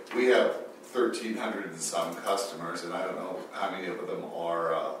way: we have 1,300 and some customers, and I don't know how many of them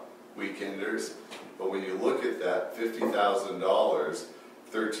are weekenders. But when you look at that $50,000,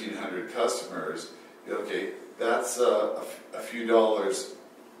 1,300 customers, okay, that's a few dollars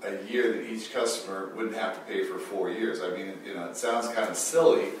a year that each customer wouldn't have to pay for 4 years. I mean, you know, it sounds kind of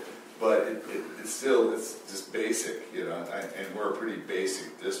silly, but it's still, it's just basic, you know, and we're a pretty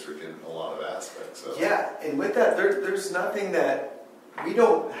basic district in a lot of aspects. So. Yeah, and with that, there's nothing that we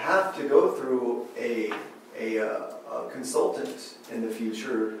don't have to go through a consultant in the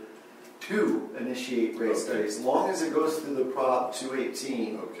future to initiate rate studies. As long as it goes through the Prop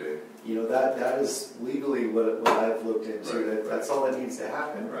 218, okay. You know, that is legally what I've looked into. Right, that's all that needs to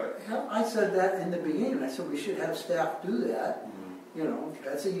happen. Right. Hell, I said that in the beginning. I said we should have staff do that. You know,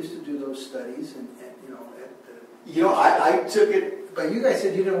 Betsy used to do those studies, and you know. You know, I took it. But you guys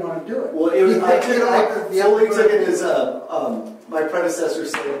said you didn't want to do it. Well, I fully took it as my predecessor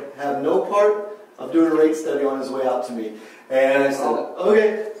said, have no part of doing a rate study on his way out to me, and I said,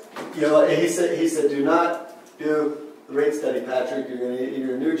 okay. You know, and he said, do not do the rate study, Patrick.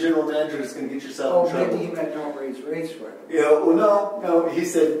 You're a new general manager. Just going to get yourself in trouble. Maybe he meant don't raise rates for it. Yeah, well, no. He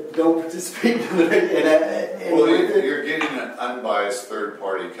said don't participate in the rate. Well, you're getting an unbiased third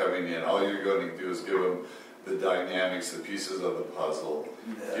party coming in. All you're going to do is give them the dynamics, the pieces of the puzzle.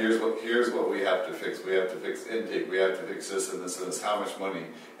 Yeah. Here's what we have to fix. We have to fix intake. We have to fix this and this and this. How much money?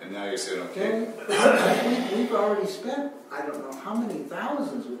 And now you're saying, okay. We've already spent, I don't know how many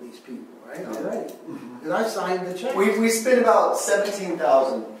thousands with these people, right? Already. And I signed the check. We spent about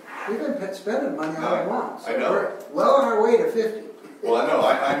 $17,000. We've been spending money all along. So I know. we're well on our way to 50. Well, I know.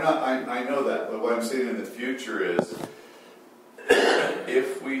 I know that. But what I'm saying in the future is,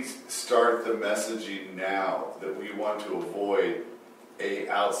 if we start the messaging now that we want to avoid a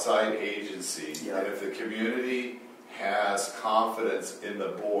outside agency, and if the community has confidence in the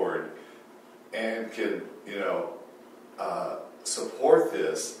board and can, you know, support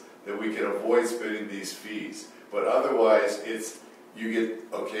this, that we can avoid spending these fees. But otherwise, it's you get,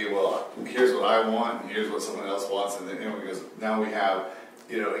 okay, well, here's what I want, and here's what someone else wants, and then because now we have,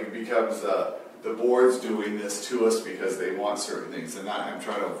 you know, it becomes the board's doing this to us because they want certain things, and I'm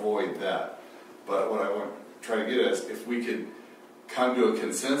trying to avoid that. But what I want to try to get at is if we can come to a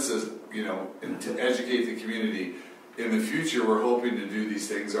consensus, you know, and to educate the community. In the future, we're hoping to do these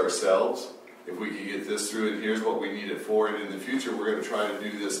things ourselves. If we can get this through, and here's what we need it for, and in the future, we're going to try to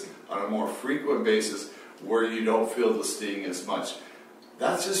do this on a more frequent basis where you don't feel the sting as much.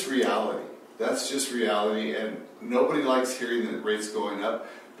 That's just reality. That's just reality, and nobody likes hearing the rates going up,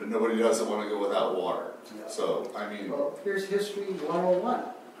 but nobody doesn't want to go without water. Yeah. So, I mean... Well, here's history 101.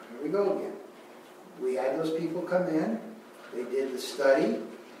 Here we go again. We had those people come in, they did the study,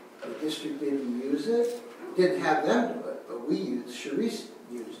 the district didn't use it, didn't have them do it, but we used, Sharice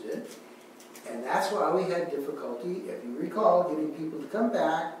used it, and that's why we had difficulty, if you recall, getting people to come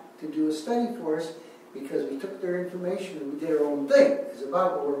back to do a study for us, because we took their information and we did our own thing. It's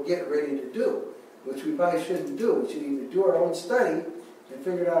about what we're getting ready to do, which we probably shouldn't do. We should either do our own study and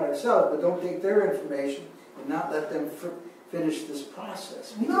figure it out ourselves, but don't take their information and not let them finish this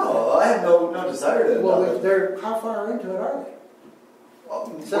process. No, I have no desire to. Well, if they're, how far into it are they?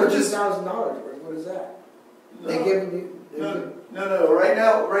 $17,000 worth. What is that? No. They giving you? No. Right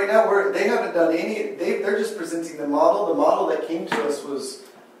now, they haven't done any. They're just presenting the model. The model that came to us was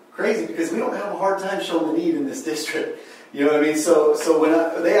crazy because we don't have a hard time showing the need in this district. You know what I mean? So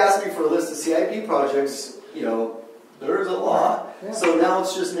when they asked me for a list of CIP projects, you know, there's a lot. Yeah. So now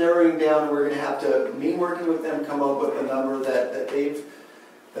it's just narrowing down. We're going to have to, me working with them, come up with a number that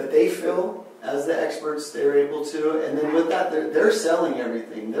they feel as the experts they're able to, and then with that, they're selling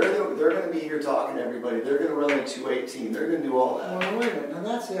everything. They're going to be here talking to everybody. They're going to run the 218. They're going to do all that. Well, wait a minute, now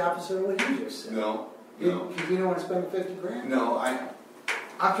that's the opposite of what you just said. No, You don't want to spend 50 grand? no,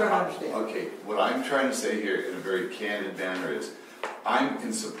 I'm trying to understand. okay, what I'm trying to say here in a very candid manner is, I'm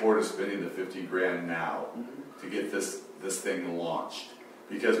in support of spending the 50 grand now to get this thing launched,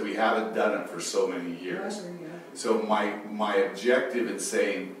 because we haven't done it for so many years. So my objective in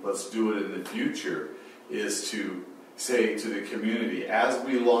saying, let's do it in the future, is to say to the community, as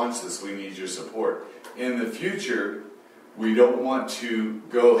we launch this, we need your support. In the future, we don't want to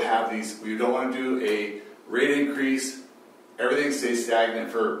we don't want to do a rate increase, everything stays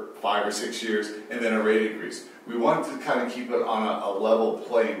stagnant for 5 or 6 years, and then a rate increase. We want to kind of keep it on a level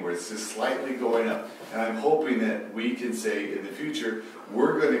plane where it's just slightly going up. And I'm hoping that we can say in the future,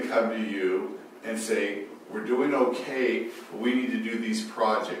 we're going to come to you and say, we're doing okay, but we need to do these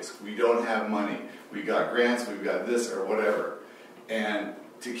projects. We don't have money. We got grants, we've got this or whatever. And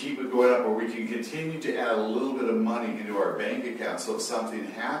to keep it going up where we can continue to add a little bit of money into our bank account, so if something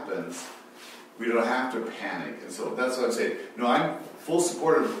happens, we don't have to panic. And so that's what I'm saying. No, I'm full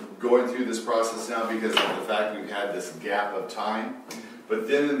support of going through this process now because of the fact we've had this gap of time. But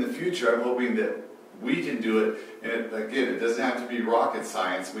then in the future, I'm hoping that we can do it. And again, it doesn't have to be rocket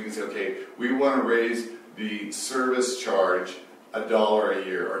science. We can say, okay, we want to raise the service charge $1 a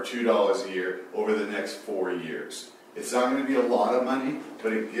year or $2 a year over the next 4 years. It's not going to be a lot of money,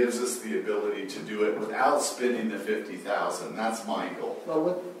 but it gives us the ability to do it without spending the $50,000. That's my goal.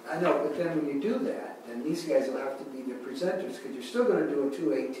 Well, I know, but then when you do that, then these guys will have to be the presenters, because you're still going to do a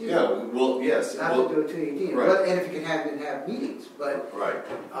 218. Yeah, well, yes. Not to do a 218. Right. But, and if you can have meetings, but Right.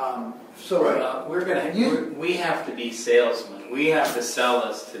 so Right. we have to be salesmen. We have to sell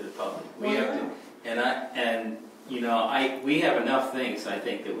this to the public. We Well, have to, we have enough things, I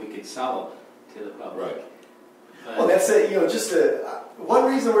think, that we could sell to the public. Right. But- Well, that's it. One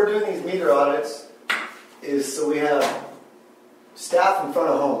reason we're doing these meter audits is so we have staff in front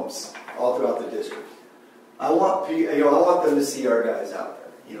of homes all throughout the district. I want them to see our guys out there.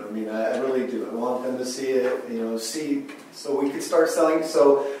 You know what I mean? I really do. I want them to see it. So we could start selling.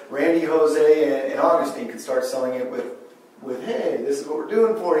 So Randy, Jose, and Augustine could start selling it with, hey, this is what we're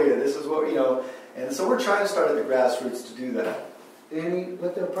doing for you. This is what And so we're trying to start at the grassroots to do that. Danny,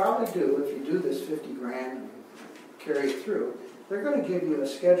 what they'll probably do if you do this 50 grand and carry it through, they're going to give you a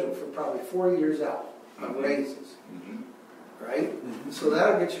schedule for probably 4 years out of raises, right? So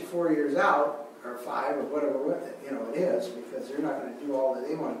that'll get you 4 years out, or 5, or whatever it is, because they're not going to do all that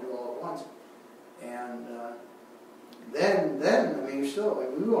they want to do all at once. And then I mean,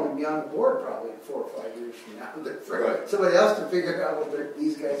 we want to be on the board probably in 4 or 5 years from now. For Right. somebody else to figure out what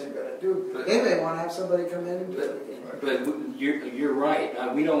these guys are going to do. They may want to have somebody come in and do it again. But you're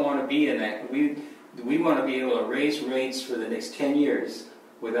right. We don't want to be in that. We want to be able to raise rates for the next 10 years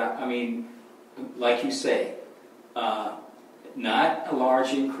without, like you say, not a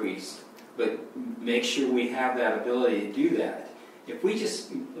large increase, but make sure we have that ability to do that. If we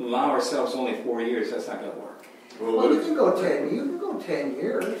just allow ourselves only 4 years, that's not going to work. Well, you can go 10. You can go 10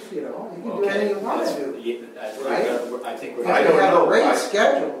 years. You can do anything you want to do. Right? I think we're. If you have a rate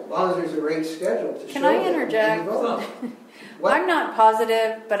schedule, as long as there's a rate schedule to show. Can I interject? What? I'm not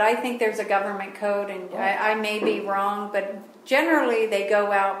positive, but I think there's a government code, and I may be wrong, but generally they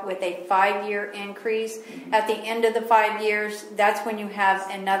go out with a 5-year increase. At the end of the 5 years, that's when you have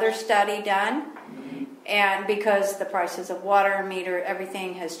another study done, and because the prices of water, meter,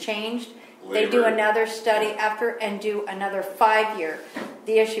 everything has changed, they do another study after and do another 5-year.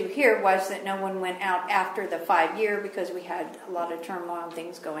 The issue here was that no one went out after the 5-year because we had a lot of turmoil and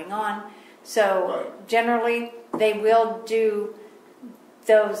things going on. So generally, they will do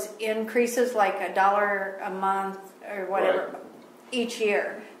those increases like $1 a month or whatever each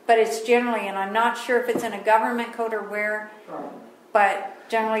year. But it's generally, and I'm not sure if it's in a government code or where, but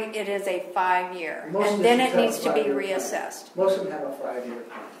generally it is a 5-year. And then it needs to be reassessed. Most of them have a 5-year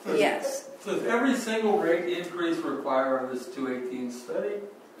plan. Yes. So does every single rate increase require on this 218 study?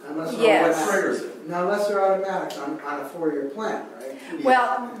 Unless Yes. What triggers it? Now, unless they're automatic on a 4-year plan, right?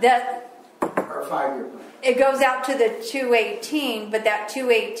 Well, Or a 5-year plan. it goes out to the 218, but that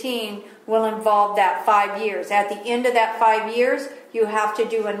 218 will involve that 5 years. At the end of that 5 years, you have to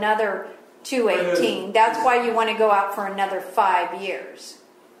do another 218. That's why you want to go out for another 5 years.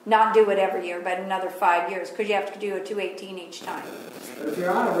 Not do it every year, but another 5 years, because you have to do a 218 each time. But if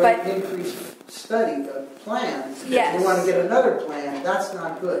you're on a rate increase study plan, Yes. you want to get another plan, that's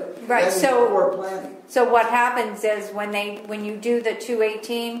not good. Right, That is so- poor planning. So what happens is when you do the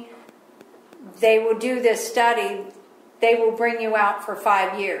 218, they will do this study they will bring you out for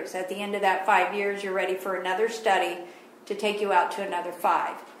 5 years. At the end of that 5 years, you're ready for another study to take you out to another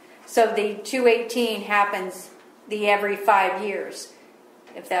 5. So the 218 happens every 5 years,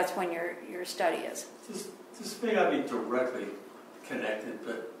 if that's when your study is. This may not be directly connected,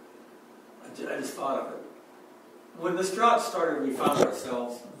 but I just thought of it. When this drought started, we found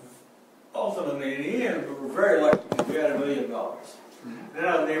ourselves, ultimately, in the end, we were very lucky because we had $1 million.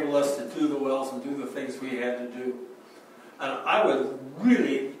 That enabled us to do the wells and do the things we had to do. And I would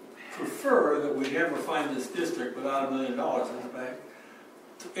really prefer that we never find this district without $1 million in the bank.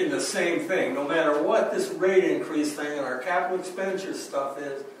 In the same thing, no matter what this rate increase thing and our capital expenditure stuff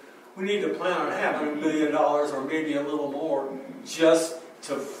is, we need to plan on having $1 million or maybe a little more just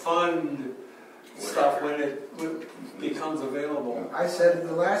to fund stuff when it becomes available. I said at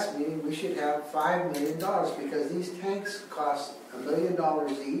the last meeting, we should have $5 million because these tanks cost $1 million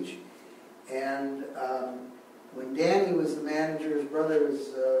each. And when Danny was the manager, his brother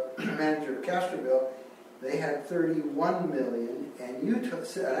was manager of Castroville, they had 31 million. And you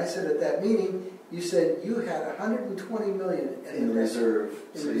and I said at that meeting, you said you had 120 million in reserve.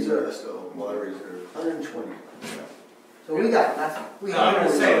 In reserve. So a lot of reserve. 120. So we got nothing. I'm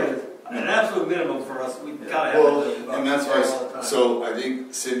just saying, an absolute minimum for us, we've got to have it. And that's why, so I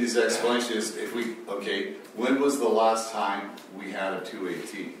think Cindy's explanation is, when was the last time we had a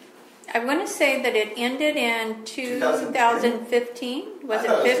 218? I want to say that it ended in 2015. Was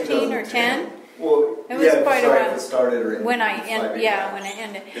it 15 or 10? Well, it was quite around. It started when it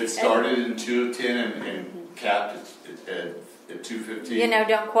ended. It started in 2010 and capped at 215. You know,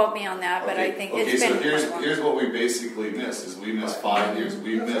 don't quote me on that, but I think it's been. Okay, so here's what we basically missed: is we missed 5 years.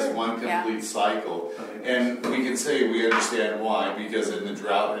 We missed one complete cycle, and we can say we understand why, because in the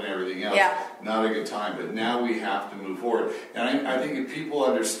drought and everything else, not a good time. But now we have to move forward, and I think if people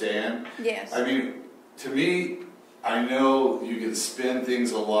understand, yes. I mean, to me, I know you can spin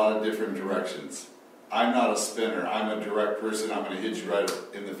things a lot of different directions. I'm not a spinner. I'm a direct person. I'm going to hit you right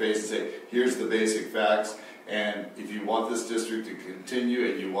in the face and say, here's the basic facts. And if you want this district to continue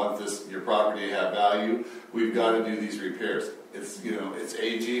and you want your property to have value, we've got to do these repairs. It's, it's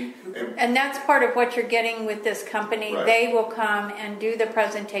aging. And that's part of what you're getting with this company. Right. They will come and do the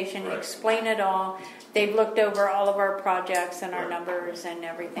presentation, explain it all. They've looked over all of our projects and our numbers and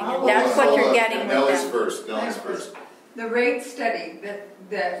everything. And that's what you're getting with them. Nellie's first. The rate study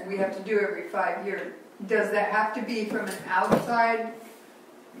that we have to do every 5 years, does that have to be from an outside?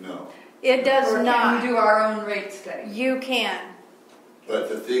 No. It does or not. Can we do our own rate study? You can. But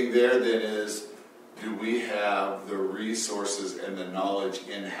the thing there then is, do we have the resources and the knowledge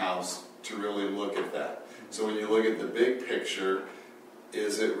in-house to really look at that? So when you look at the big picture,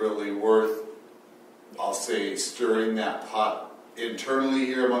 is it really worth, I'll say, stirring that pot internally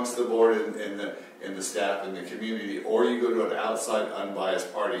here amongst the board and the staff and the community, or you go to an outside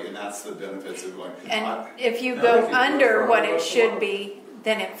unbiased party, and that's the benefits of going. And if you go under what it should be,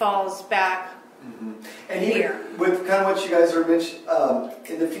 then it falls back And here. even with kind of what you guys are mentioning,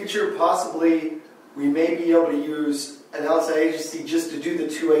 in the future, possibly we may be able to use an outside agency just to do the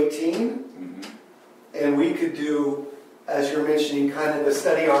 218, and we could do, as you're mentioning, kind of a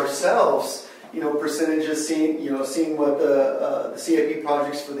study ourselves. Percentages, seeing what the CIP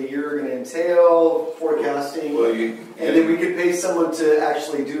projects for the year are going to entail, forecasting, and then we could pay someone to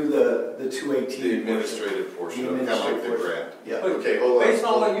actually do the 218. The administrative portion, kind of like the grant. Yeah. Okay, hold on. Based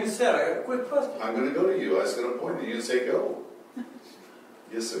on what you said, I got a quick question. I'm going to go to you. I was going to point at you and say go.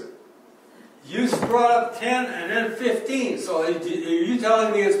 Yes, sir. You brought up 10 and then 15. So are you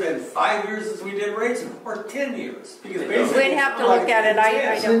telling me it's been 5 years since we did rates, or 10 years? Because basically, We'd have to look at it. I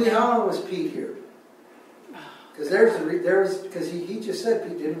don't Cindy, know. how long was Pete here? Because he just said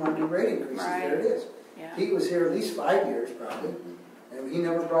Pete didn't want to do rate increases. Right. There it is. Yeah. Pete was here at least 5 years probably, and he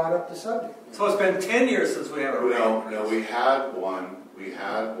never brought up the subject. So it's been 10 years since we had a rate increase. No, we had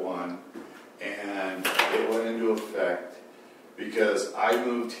one, and it went into effect because I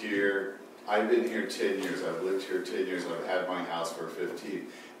moved here. I've been here 10 years. I've lived here 10 years. I've had my house for 15.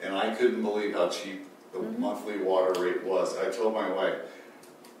 And I couldn't believe how cheap the monthly water rate was. I told my wife,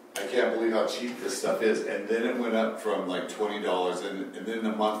 I can't believe how cheap this stuff is. And then it went up from like $20, and then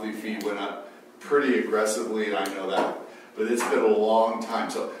the monthly fee went up pretty aggressively, and I know that. But it's been a long time.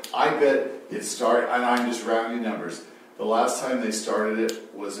 So I bet it started, and I'm just rounding numbers. The last time they started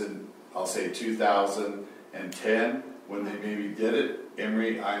it was in, I'll say 2010, when they maybe did it.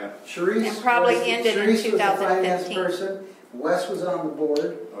 Emery, Sharice It probably ended in Sharice was the finance 2015. person. Wes was on the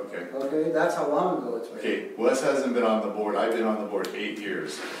board. Okay. Okay, that's how long ago it's been. Okay, Wes hasn't been on the board. I've been on the board 8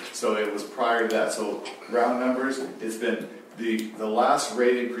 years. So it was prior to that. So round numbers, it's been the last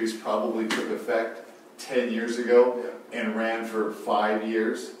rate increase probably took effect 10 years ago. and ran for 5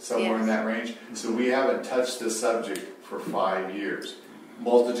 years, somewhere in Yes. that range. So we haven't touched this subject for 5 years.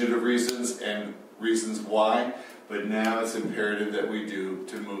 Multitude of reasons and reasons why, but now it's imperative that we do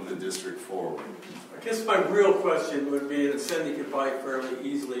to move the district forward. I guess my real question would be, and Cindy could probably fairly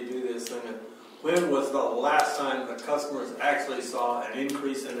easily do this, when was the last time the customers actually saw an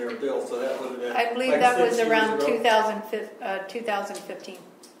increase in their bill? So that would have been, I believe like, that 6 was years around ago? 2015.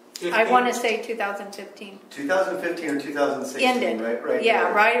 I want to say 2015. 2015 or 2016, Ended. right? Yeah,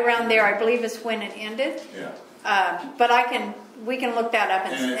 there. right around there, I believe is when it ended. Yeah. But we can look that up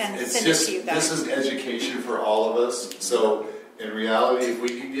and it's send just, it to you guys. this is education for all of us. So in reality, if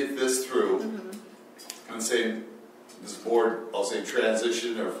we can get this through, and say this board, I'll say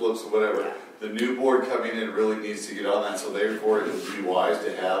transition or flips or whatever, the new board coming in really needs to get on that. So therefore, it would be wise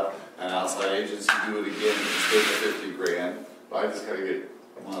to have an outside agency do it again instead of 50 grand. But I just gotta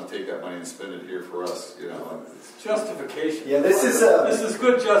want to take that money and spend it here for us, you know. It's justification. Yeah, this is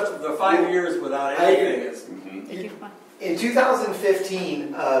good. The 5 years without anything is. Did you find- In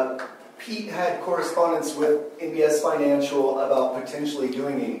 2015, Pete had correspondence with NBS Financial about potentially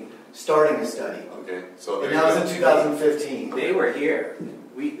starting a study. Okay, so there And you that go. was in 2015. They were here.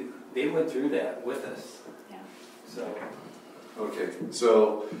 They went through that with us. Yeah. So Okay,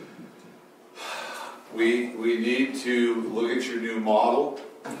 so we need to look at your new model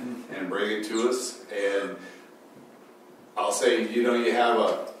and bring it to us. And I'll say, you have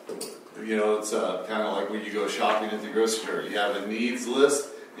it's kind of like when you go shopping at the grocery store. You have a needs list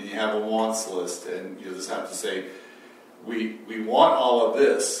and you have a wants list, and you just have to say, we want all of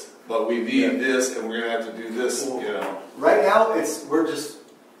this, but we need this, and we're going to have to do this. Right now, we're just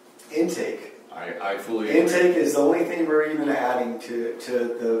intake. I fully agree. Intake is the only thing we're even adding to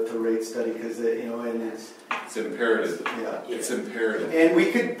the rate study because and It's imperative. Yeah. It's imperative. And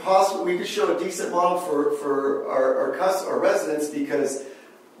we could show a decent model for our residents, because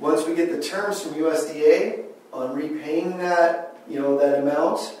once we get the terms from USDA on repaying that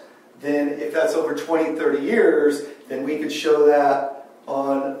amount, then if that's over 20, 30 years, then we could show that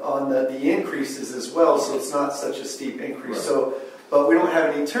on the increases as well, so it's not such a steep increase. Right. So, but we don't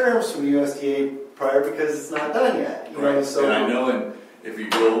have any terms from USDA prior because it's not done yet. Right. So, and I know if you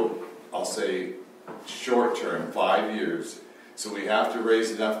go, I'll say short term, 5 years, so we have to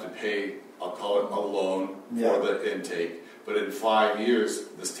raise enough to pay, I'll call it a loan for the intake. But in 5 years,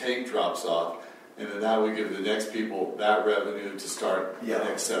 this tank drops off, and then now we give the next people that revenue to start the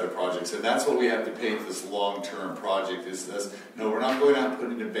next set of projects. And that's what we have to paint this long-term project is this. No, we're not going out and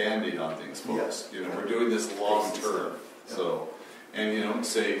putting a Band-Aid on things, folks. We're doing this long-term. So, and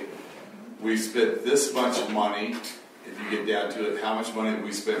say, we spent this much money, if you get down to it, how much money have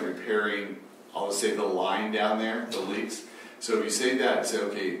we spent repairing, I'll say the line down there, the leaks. So if you say that, say,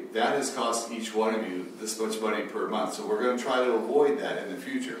 okay, that has cost each one of you this much money per month. So we're going to try to avoid that in the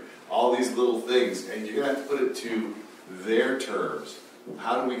future. All these little things, and you're going to have to put it to their terms.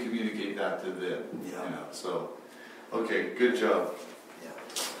 How do we communicate that to them? So, okay, good job.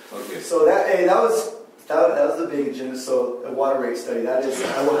 Yeah. Okay. So that was the big agenda. So a water rate study. That is,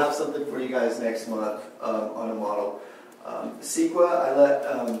 I will have something for you guys next month on a model.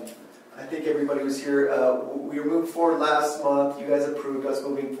 CEQA, I think everybody was here. We moved forward last month. You guys approved us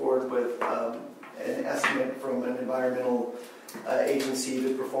moving forward with an estimate from an environmental agency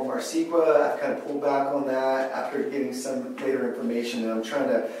to perform our CEQA. I've kind of pulled back on that after getting some later information, and I'm trying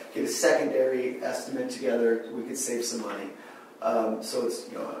to get a secondary estimate together. We could save some money. So it's,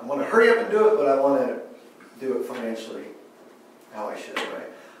 I want to hurry up and do it, but I want to do it financially how I should, right?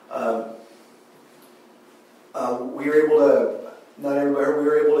 We were able to, not everybody, we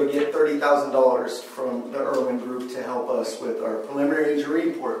were able to get $30,000 from the Irwin Group to help us with our preliminary injury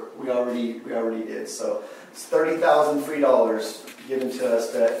report. We already did. So it's $30,000 free dollars given to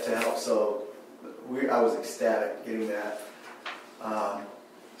us to help. So I was ecstatic getting that.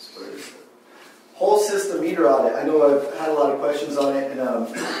 Whole system meter audit. I know I've had a lot of questions on it, and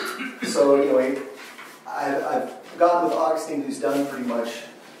so I've gotten with Augustine, who's done pretty much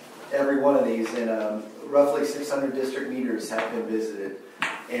every one of these, and roughly 600 district meters have been visited,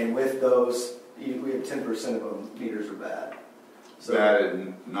 and with those, we have 10% of them meters are bad. So bad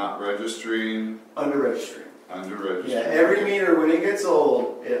and not registering. Under registering. Under registering. Yeah, every meter when it gets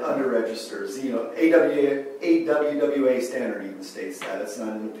old, it under registers. AWWA standard even states that. It's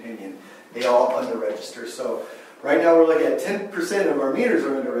not an opinion. They all under register. So right now we're looking at 10% of our meters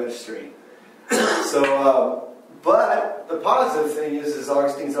are under registering. So. But the positive thing is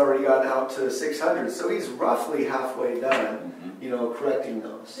Augustine's already gotten out to 600, so he's roughly halfway done, correcting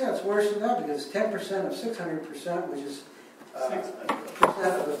those. Yeah, it's worse than that because 10% of 600%, which is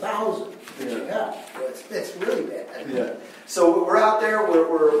of 1,000 that you have. So it's really bad. Yeah. So we're out there,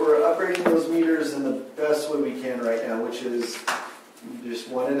 we're upgrading those meters in the best way we can right now, which is just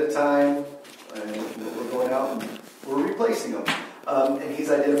one at a time, and we're going out and we're replacing them. And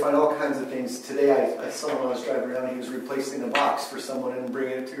he's identified all kinds of things. Today I saw him when I was driving around, he was replacing a box for someone and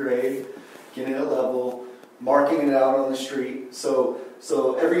bringing it to grade, getting it level, marking it out on the street. So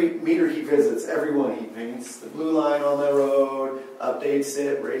every meter he visits, every one, he paints the blue line on the road, updates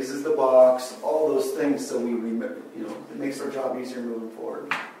it, raises the box, all those things. So we it makes our job easier moving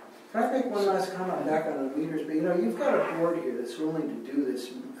forward. Can I make one last comment back on the meters? But you've got a board here that's willing to do this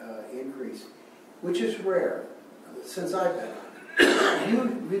increase, which is rare since I've been on it. You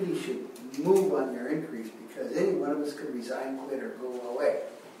really should move on your increase because any one of us could resign, quit, or go away.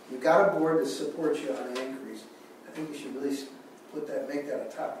 You've got a board that supports you on an increase. I think you should really make that a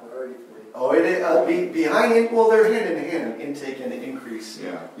top priority for you. Oh, it is, behind it. Well, they're hand in hand, intake and increase.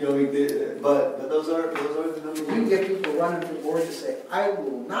 Yeah. But those are the numbers. You can get people running for the board to say, "I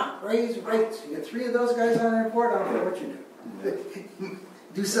will not raise rates." You get 3 of those guys on their board. I don't know what you do.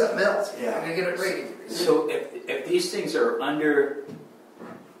 Do something else. Yeah. You're gonna get a rating. So if these things are under,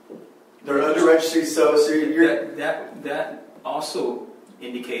 They're under registry, so you're that also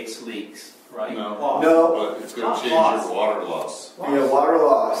indicates leaks, right? No. But it's going to change your water loss. water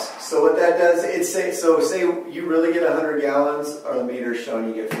loss. So what that does, say you really get 100 gallons, or the meter's showing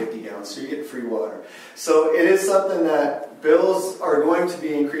you get 50 gallons, so you get free water. So it is something that bills are going to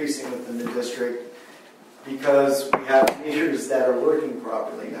be increasing within the district because we have meters that are working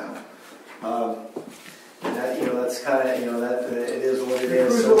properly now. And that, that's kind of, that it is what it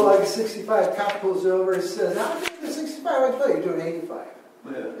is. Cruise like 65, cop pulls over and says, "I'm doing 65, I tell you, you're doing 85.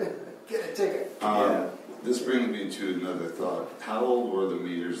 Yeah. Get a ticket." This brings me to another thought. How old were the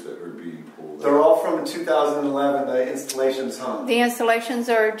meters that were being pulled? They're all from 2011, the installations hung. The installations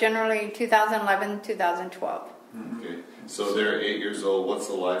are generally 2011, 2012. Okay, so they're 8 years old. What's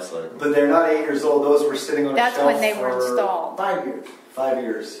the life cycle? But they're not 8 years old. Those were sitting on That's a shelf when they were for installed. 5 years. 5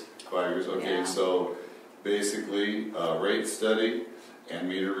 years. 5 years. Okay, Yeah. so basically rate study and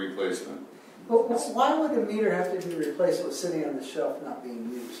meter replacement. Well, why would a meter have to be replaced with sitting on the shelf not being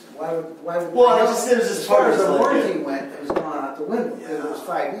used? Why would Well, it was just as far as the like warranty went, it was going out the window because it was Yeah.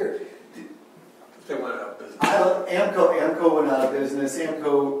 5 years. They went out of business. Amco went out of business.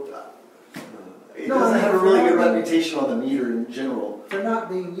 Amco, it No, doesn't have a for really not good being- reputation on the meter in general. They're not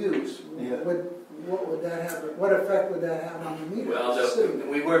being used. Yeah. What would that have? What effect would that have on the meter? Well, Just sitting there.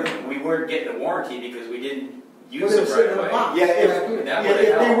 we weren't getting a warranty because we didn't use Well, they it were sitting right in a away. box. Yeah, if- back here. That Yeah, would have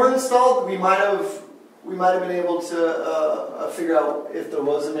if they helped. were installed, we might have been able to figure out if there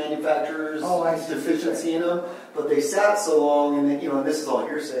was a manufacturer's Oh, I see. deficiency in them. But they sat so long, and and this is all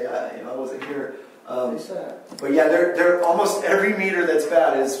hearsay. I wasn't here. They said. But yeah, they're almost every meter that's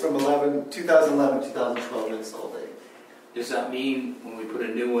bad is from 2011, 2012 install date. Does that mean when we put a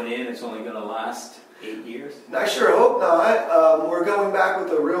new one in, it's only going to last 8 years? I sure hope not. We're going back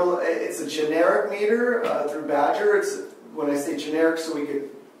with it's a generic meter through Badger. It's, when I say generic, so we could,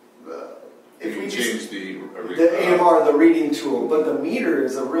 if we change the AMR, the reading tool, but the meter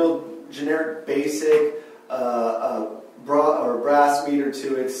is a real generic, basic, brass meter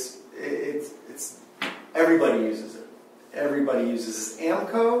too. It's everybody uses it. Everybody uses this.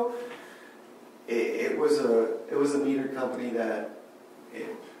 Amco, it was a meter company that.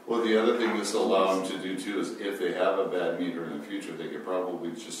 Well, the other thing this will allow them to do too is if they have a bad meter in the future, they could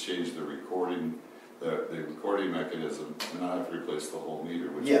probably just change the recording mechanism and not have to replace the whole meter,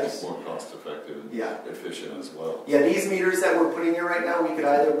 which is more cost effective and efficient as well. Yeah, these meters that we're putting in right now, we could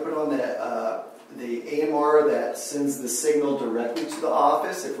either put on the AMR that sends the signal directly to the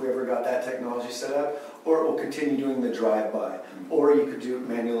office if we ever got that technology set up, or it will continue doing the drive-by, or you could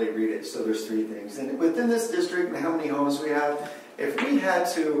manually read it. So there's 3 things. And within this district and how many homes we have, if we had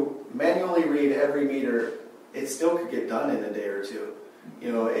to manually read every meter, it still could get done in a day or 2.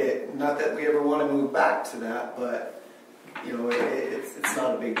 Not that we ever want to move back to that, but it's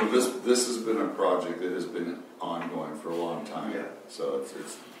not a big deal. Well, this has been a project that has been ongoing for a long time. Yeah. So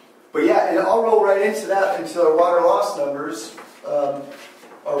it's. But yeah, and I'll roll right into our water loss numbers. Our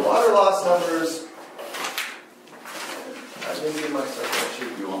water loss numbers. I didn't get my stuff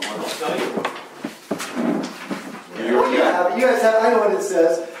sheet. You want one? I'll tell you. You guys have. I know what it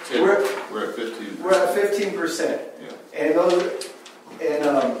says. We're at 15. We're at 15%. Yeah.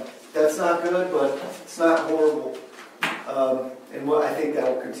 And that's not good, but it's not horrible. And I think that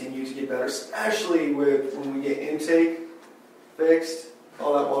will continue to get better, especially when we get intake fixed,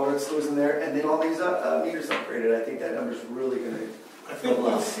 all that water that's losing there, and then all these meters upgraded. I think that number's really going to I think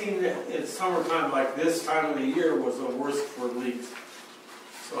we've seen that in summertime, like this time of the year, was the worst for leaks.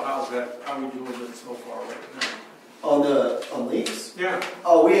 So how we doing it so far right now? On leaks? Yeah,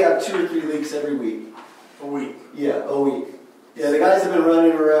 Oh, we have 2 or 3 leaks every week. a week. Yeah, a week. Yeah, the guys have been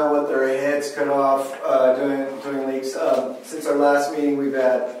running around with their heads cut off doing leaks. Since our last meeting, we've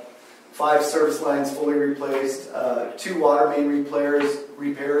had 5 service lines fully replaced, 2 water main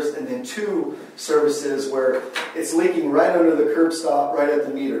repairs, and then 2 services where it's leaking right under the curb stop, right at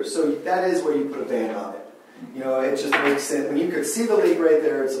the meter. So that is where you put a band on it. You know, it just makes sense. When you could see the leak right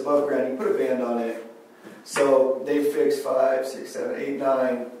there, it's above ground, you put a band on it. So they fixed 5, 6, 7, 8,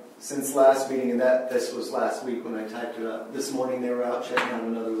 9 since last meeting, and this was last week when I typed it up. This morning they were out checking out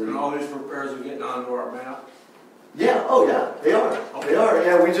another leak. And all these repairs are getting onto our map. Yeah, oh yeah, they are. They are.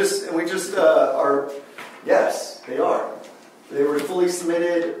 Yeah, we just are, yes, they are. They were fully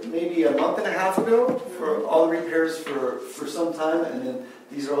submitted maybe a month and a half ago for all the repairs for some time, and then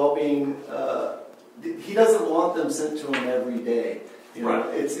these are all being, he doesn't want them sent to him every day. You know,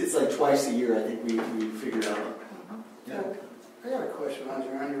 Right. it's like twice a year, I think we figured out. Yeah. I got a question on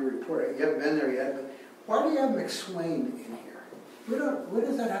your report. You haven't been there yet, but why do you have McSwain in here? What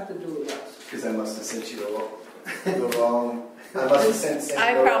does that have to do with us? Because I must have sent you the wrong, I must have sent Cindy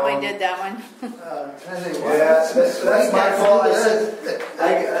I the probably wrong. did that one. Yeah, that's my fault.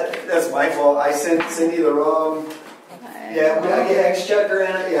 That's my fault. I sent Cindy the wrong. Yeah, we gotta get exchequer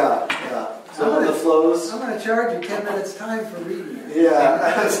in it. Yeah. So the flows. I'm going to charge you 10 minutes time for reading it. Yeah,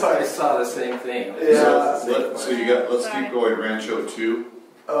 that's I right. saw the same thing. Yeah. So let's keep going, Rancho 2.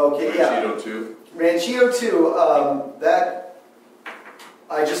 Okay, yeah. Ranchito 2. Ranchito 2. That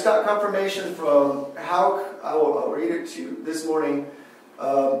I just got confirmation from I'll read it to you this morning.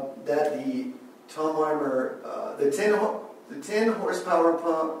 That the Tom Weimer, the 10 horsepower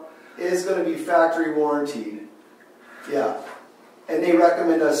pump is going to be factory warranted. Yeah. And they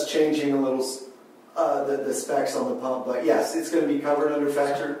recommend us changing a little the specs on the pump, but yes, it's going to be covered under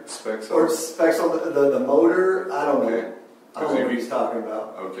factory Specs on the motor. I don't know. Okay. I don't know what he's talking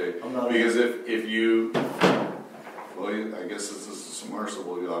about. Okay. I'm not Because if you, I guess this is a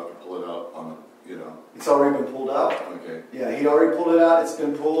submersible, you'll have to pull it out on the, It's already been pulled out. Okay. Yeah, he'd already pulled it out. It's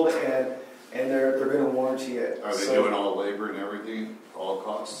been pulled, and they're going to warranty it. Are they doing all the labor and everything, all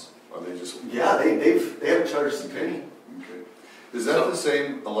costs? Are they just? Yeah, they haven't charged us a penny. Okay. Is that the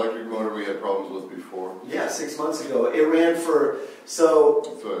same electric motor we had problems with before? Yeah, 6 months ago. It ran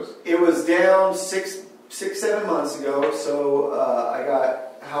it was down 7 months ago. So I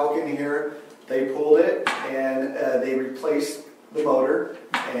got Hauken here. They pulled it and they replaced the motor,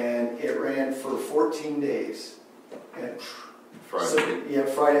 and it ran for 14 days. And Friday.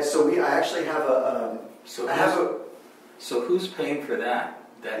 Friday. So I actually have So who's paying for that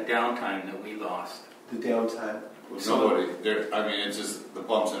downtime that we lost? the downtime. Well, nobody. It's just the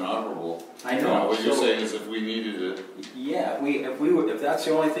pump's inoperable. I know. What you're saying is if we needed it. Yeah, if that's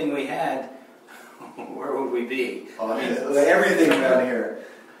the only thing we had, where would we be? Everything down here.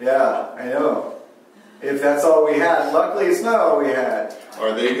 Yeah, I know. If that's all we had, luckily it's not all we had.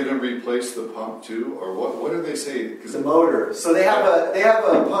 Are they going to replace the pump too, or what do they say? Because the motor. So they have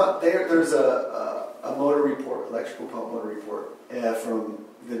a pump. There's a motor report, electrical pump motor report from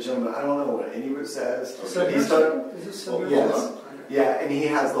the gentleman. I don't know what any of it says. Okay. He's done. Is this Yes. Yeah, and he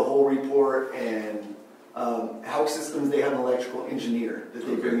has the whole report, and Hauck Systems, they have an electrical engineer that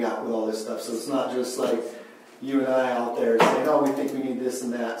they bring out with all this stuff. So it's not just like you and I out there saying, oh, we think we need this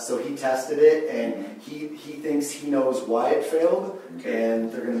and that. So he tested it, and he thinks he knows why it failed,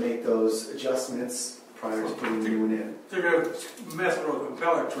 and they're going to make those adjustments prior to putting the new one in. They're going to mess with the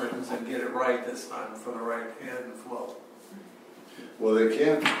impeller trims and get it right this time for the right head and flow. Well, they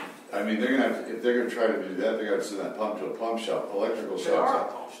can't. They're going to have if they're going to try to do that, they're going to send that pump to a pump shop, electrical shop. They are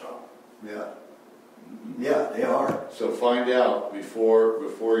a pump shop. Yeah. Yeah, they are. So find out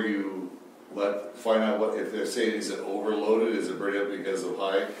before you find out what if they're saying is it overloaded, is it burning up because of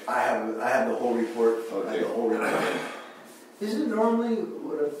high? I have the whole report. Okay. I have the whole report. Is it normally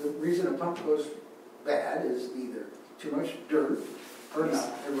the reason a pump goes bad is either too much dirt or not?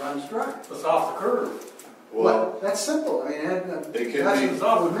 It runs dry. It's off the curve. Well, that's simple. It can be. It's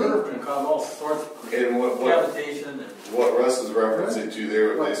off the curve can cause all sorts of And cavitation and what Russ is referencing to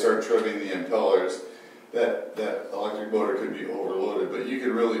there, when they start trimming the impellers, that electric motor could be overloaded, but you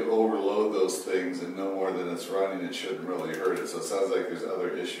can really overload those things and no more than it's running, it shouldn't really hurt it. So it sounds like there's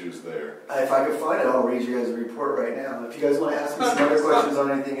other issues there. If I could find it, I'll read you guys a report right now. If you guys want to ask me some other questions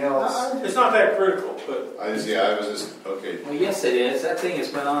on anything else. it's not that critical, but I was just, okay. Well, yes, it is. That thing has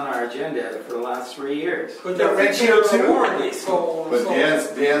been on our agenda for the last 3 years. they're fixing it for warranty. So But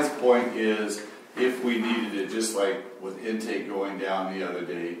Dan's point is if we needed it, just like with intake going down the other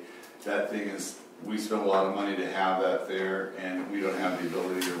day, that thing is, we spent a lot of money to have that there, and we don't have the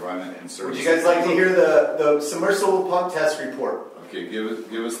ability to run it and service. Would you guys like to hear the submersible pump test report? Okay, give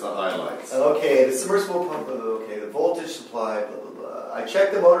us the highlights. Okay, the submersible pump, okay, the voltage supply, blah, blah, blah. I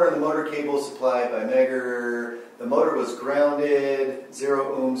checked the motor and the motor cable supplied by Megger. The motor was grounded,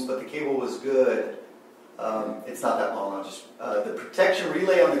 0 ohms, but the cable was good. It's not that long, I'll just... the protection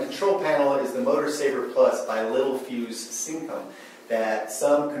relay on the control panel is the Motor Saver Plus by Little Fuse Syncom. That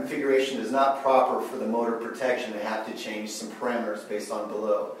some configuration is not proper for the motor protection. They have to change some parameters based on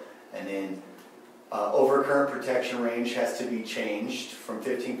below. And then overcurrent protection range has to be changed from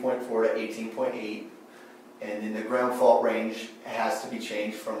 15.4 to 18.8. And then the ground fault range has to be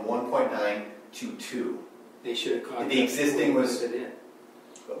changed from 1.9 to 2. They should have caught The existing was... it in.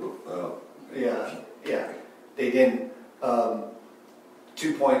 Yeah. They didn't.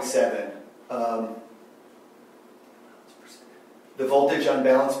 2.7. The voltage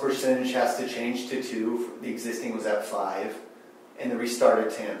unbalance percentage has to change to 2. The existing was at 5. And the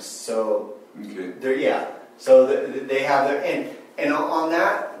restarted temps. So, okay. So they have their... And on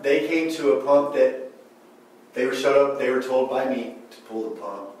that, they came to a pump that they were told by me to pull the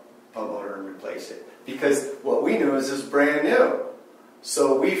pump motor and replace it. Because what we knew is this was brand new.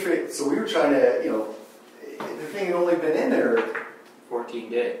 So we were trying to, the thing had only been in there 14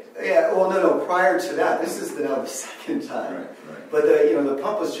 days. Yeah, well, no, prior to that, this is now the second time. Right. But the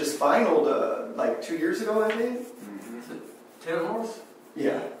pump was just finaled like 2 years ago, I think. Is it 10 horse?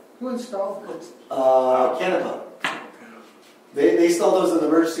 Yeah. Who installed it? Canada. They installed those in the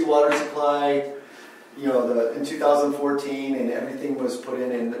emergency water supply, in 2014, and everything was put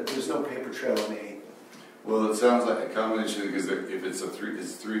in, and there's no paper trail on anything. Well, it sounds like a combination because if it's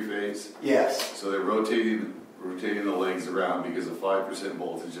it's 3-phase. Yes. So they're rotating the legs around because a 5%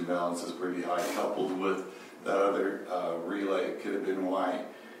 voltage imbalance is pretty high, coupled with that other relay. It could have been why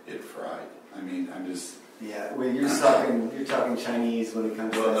it fried. I mean, I'm just... Yeah, well, you're talking Chinese when it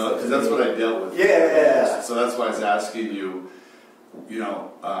comes to that. Well, no, because that's what I dealt with. Yeah. So that's why I was asking you,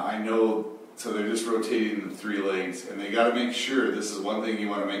 I know, so they're just rotating the 3 legs, and they got to make sure, this is one thing you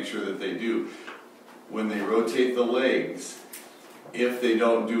want to make sure that they do. When they rotate the legs, if they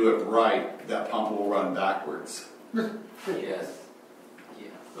don't do it right, that pump will run backwards. Yes.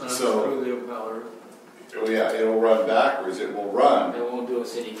 Yeah. So- Through the impeller. Oh yeah, it'll run backwards. It will run. That won't do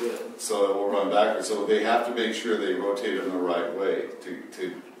us any good. So it will run backwards. So they have to make sure they rotate them the right way to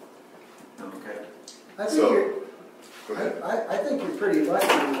Okay. I think So- you're, go ahead. I think you're pretty lucky.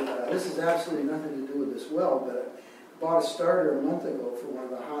 This has absolutely nothing to do with this well, but I bought a starter a month ago for one of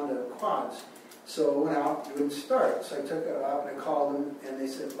the Honda quads. So I went out, it wouldn't start. So I took it out and I called them, and they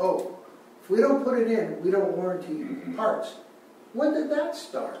said, "Oh, if we don't put it in, we don't warranty parts." When did that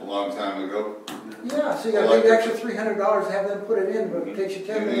start? A long time ago. Yeah, so you got to pay the extra $300 to have them put it in, but it takes you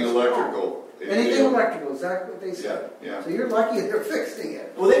 10 minutes. Anything electrical. Anything electrical, exactly what they said. Yeah. So you're lucky they're fixing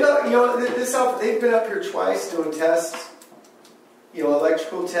it. Well, they've been up here twice doing tests,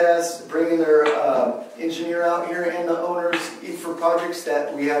 electrical tests, bringing their engineer out here and the owners for projects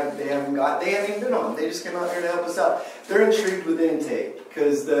that they haven't even been on. They just came out here to help us out. They're intrigued with intake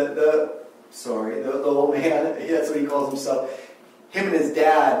because the old man, that's what he calls himself. Him and his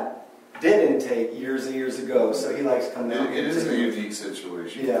dad did intake years and years ago, so he likes coming out. It is a unique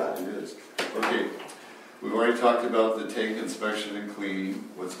situation. Yeah. It is. Okay. We've already talked about the tank inspection and cleaning,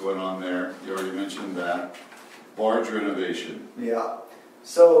 what's going on there. You already mentioned that. Barge renovation. Yeah.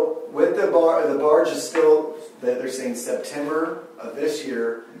 So with the barge is still, they're saying September of this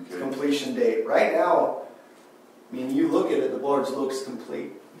year, completion date. Right now, I mean, you look at it, the barge looks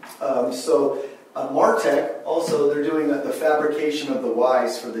complete. Martech, also, they're doing the fabrication of the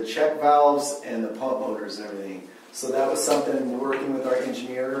Ys for the check valves and the pump motors and everything. So that was something, we're working with our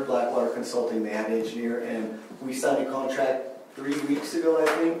engineer, Blackwater Consulting, they had an engineer, and we signed a contract 3 weeks ago, I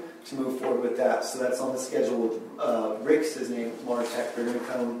think, to move forward with that. So that's on the schedule with Rick's, his name, Martech. They're going to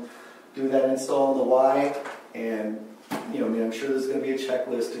come do that install on the Y, and I'm sure there's going to be a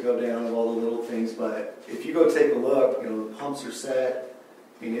checklist to go down of all the little things, but if you go take a look, the pumps are set.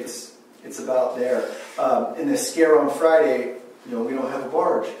 I mean, it's about there. In the scare on Friday, we don't have a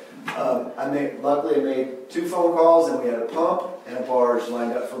barge. Luckily I made 2 phone calls, and we had a pump and a barge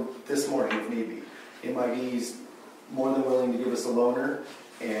lined up for this morning if need be. MID's more than willing to give us a loaner,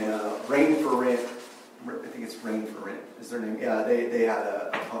 and Rain for Rent, I think it's Rain for Rent is their name. Yeah, they had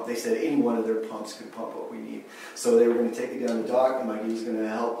a pump. They said any one of their pumps could pump what we need. So they were going to take it down the dock. MID's going to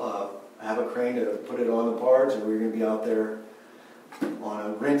help have a crane to put it on the barge, and we're going to be out there on a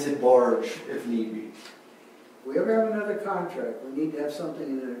rented barge if need be. if we ever have another contract, we need to have something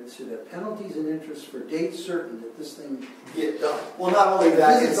in there that should have penalties and interest for dates certain that this thing, Yeah, well, not only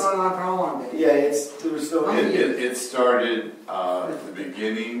that, this has it's, gone on for how long, Dave? yeah, there was no, It started at the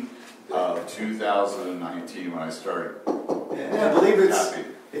beginning of 2019 when I started. and I believe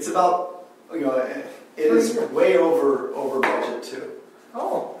it's about, it is way over budget too.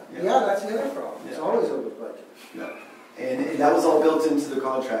 Oh, Yeah. yeah, that's the other problem, it's Yeah. always over budget. Yeah. And that was all built into the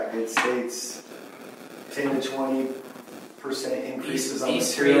contract. It states 10 to 20% increases on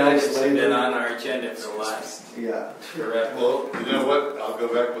These three materials, items have been labor. on our agenda for the last Yeah. forever. Well, you know what? I'll go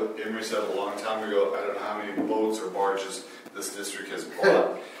back to what Emery said a long time ago. I don't know how many boats or barges this district has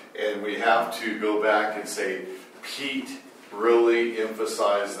bought. And we have to go back and say, Pete really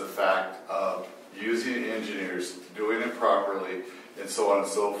emphasized the fact of using engineers, doing it properly, and so on and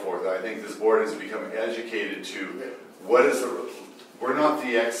so forth. I think this board has become educated to what is we're not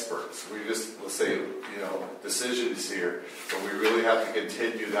the experts. We just, let's say, decisions here, but we really have to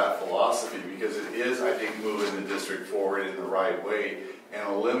continue that philosophy because it is, I think, moving the district forward in the right way and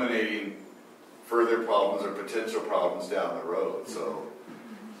eliminating further problems or potential problems down the road. So,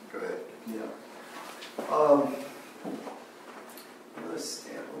 go ahead. Yeah. Let's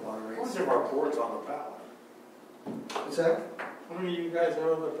stamp a water How rates. many of our boards on the ballot? What's that? How many of you guys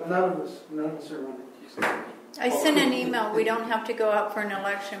are on the ballot? None of us are running. I sent an email, we don't have to go out for an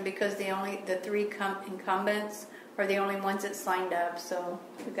election because the three incumbents are the only ones that signed up, so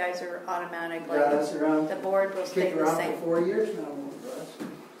you guys are automatically, Got us around, the board will stay kicked the around same. for 4 years now, Russ.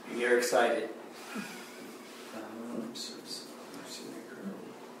 You're excited.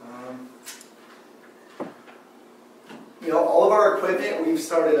 All of our equipment, we've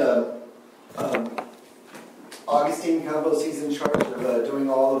started Augustine Campos, he's in charge of doing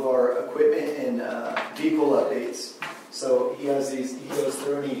all of our equipment and vehicle updates. So he goes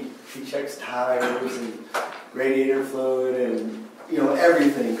through and he checks tires and radiator fluid and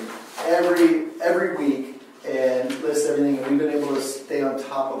everything every week and lists everything. And we've been able to stay on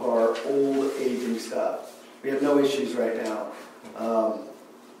top of our old aging stuff. We have no issues right now.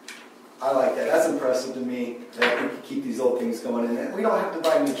 I like that. That's impressive to me that we can keep these old things going. And we don't have to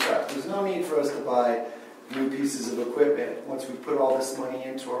buy a new truck. There's no need for us to buy new pieces of equipment. Once we put all this money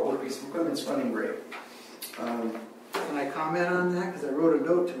into our old piece of equipment, it's running great. Can I comment on that? Because I wrote a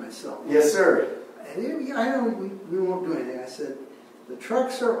note to myself. Yes, sir. And I know we won't do anything. I said, the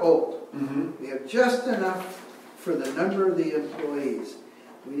trucks are old. Mm-hmm. We have just enough for the number of the employees.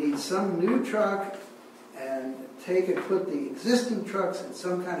 We need some new truck and take and put the existing trucks in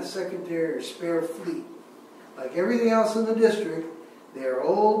some kind of secondary or spare fleet. Like everything else in the district, they are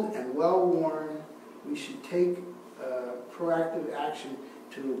old and well worn. We should take proactive action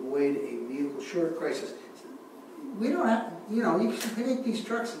to avoid a vehicle short crisis. We don't have, you can take these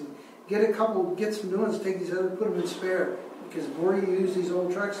trucks and get some new ones, take these other, put them in spare. Because the more you use these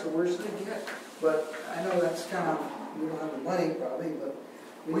old trucks, the worse they get. But I know that's kind of, we don't have the money probably, but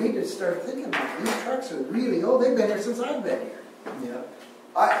we need to start thinking about it. These trucks are really old. They've been here since I've been here. Yeah.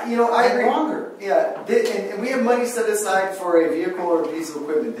 I agree. Longer. Yeah, and we have money set aside for a vehicle or a piece of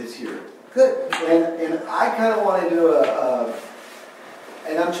equipment this year. Good. And I kind of want to do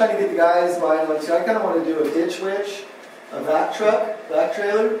and I'm trying to get the guys buying one too. I kind of want to do a ditch witch, a vac truck, vac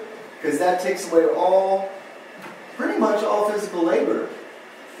trailer, because that takes away pretty much all physical labor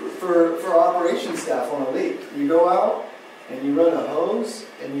for operation staff on a leak. You go out and you run a hose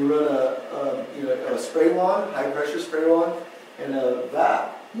and you run a spray wand, high pressure spray wand, and a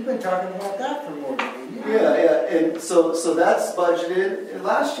vac. You've been talking about that for more than a year. Yeah, and so that's budgeted. And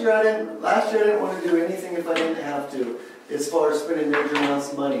last year I didn't want to do anything if I didn't have to, as far as spending major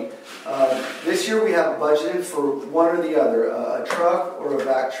amounts of money. This year we have budgeted for one or the other, a truck or a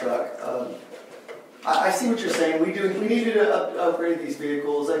vac truck. I see what you're saying. We needed to upgrade these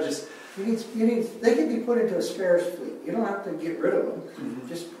vehicles. They can be put into a spares fleet. You don't have to get rid of them. Mm-hmm.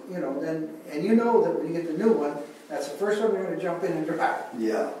 Just, then, and you know that when you get the new one, that's the first one they're going to jump in and drive.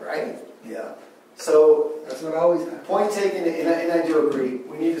 Yeah, Right? yeah. So That's what always happens. point taken, and I do agree.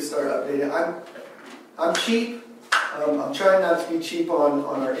 We need to start updating. I'm cheap. I'm trying not to be cheap on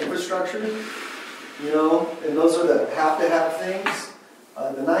our infrastructure. And those are the have-to-have things.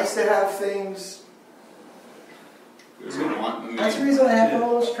 The nice-to-have things. Who's going to want That's the reason I have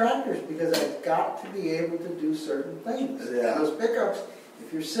all those tractors, because I've got to be able to do certain things. Yeah. And those pickups,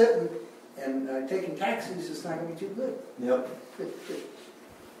 if you're sitting and taking taxis, it's not going to be too good. Yep.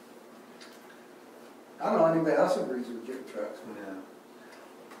 I don't know anybody else agrees with your trucks.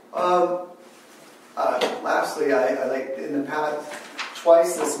 Lastly, I like in the past,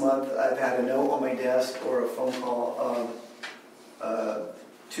 twice this month, I've had a note on my desk or a phone call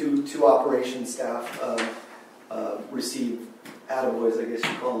to operations staff. receive attaboys, I guess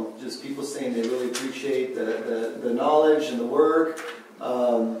you call them, just people saying they really appreciate the knowledge and the work,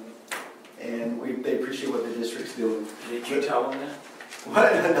 and they appreciate what the district's doing. Did you tell them that?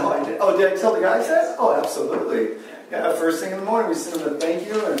 What? No, I did. Oh, did I tell the guys that? Oh, absolutely. Yeah, first thing in the morning, we sent them a thank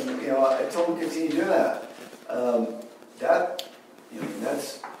you, and I told them to continue doing that.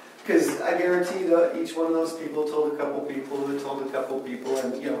 That's because I guarantee that each one of those people told a couple people who told a couple people,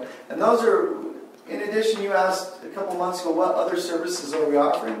 and those are. In addition, you asked a couple months ago, what other services are we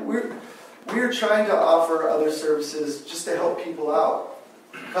offering? We're trying to offer other services just to help people out.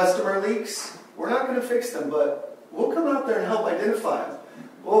 Customer leaks, we're not going to fix them, but we'll come out there and help identify them.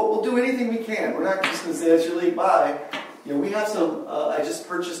 We'll do anything we can. We're not just going to say, that's your leak, bye. We have some, I just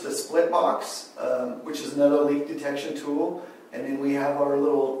purchased a split box, which is another leak detection tool. And then we have our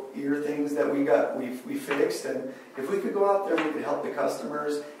little ear things that we fixed. And if we could go out there and we could help the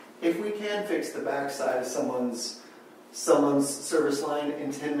customers, if we can fix the backside of someone's service line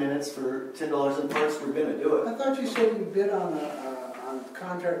in 10 minutes for $10 in parts, we're going to do it. I thought you said you bid on a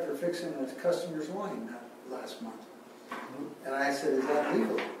contract for fixing a customer's line last month. And I said, is that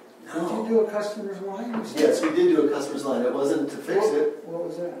legal? No. Did you do a customer's line? Yes, we did do a customer's line. It wasn't to fix it. What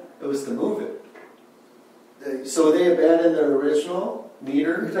was that? It was to move it. So they abandoned their original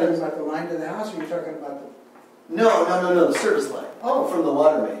meter. You're talking about the line to the house, or you're talking about the... No, the service line. Oh. From the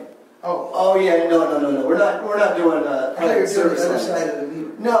water main. Oh, yeah, no. We're not doing private service the other lines. side of the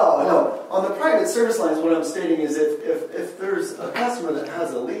meter. No. On the private service lines, what I'm stating is if there's a customer that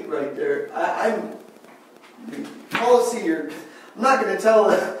has a leak right there, I'm not going to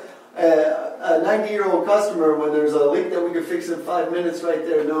tell a 90-year-old customer when there's a leak that we can fix in 5 minutes right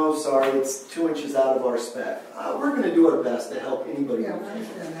there. No, sorry, it's 2 inches out of our spec. We're going to do our best to help anybody. Yeah, I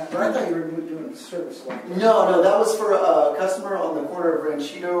understand that. But I thought you were doing a service line. No, that was for a customer on the corner of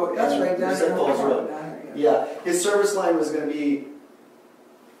Ranchito That's and right, down St. Paul's Road. Yeah, his service line was going to be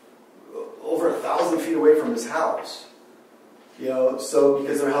over 1,000 feet away from his house. So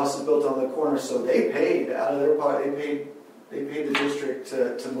because their house is built on the corner, so they paid out of their pocket. They paid the district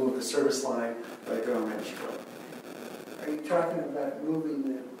to move the service line right there on Ranchito. Are you talking about moving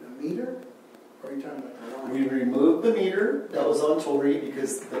the meter? Or are you talking about the line? We removed the meter that was on Torrey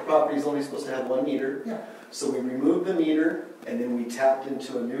because the property is only supposed to have one meter. Yeah. So we removed the meter and then we tapped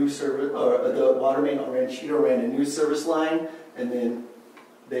into a new service, or the water main on Ranchito ran a new service line, and then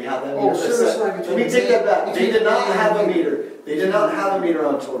they have that meter. Service line Let me take that back. They did not have a meter. They did not have a meter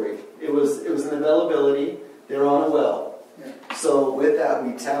on Torrey. It was an availability. They were on a well. Yeah. So with that,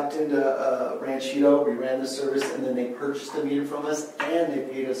 we tapped into Ranchito, we ran the service, and then they purchased the meter from us, and they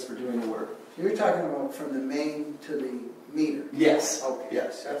paid us for doing the work. You're talking about from the main to the meter? Yes. Okay.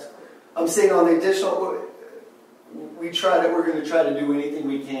 Yes. That's clear. I'm saying on the additional, we're going to try to do anything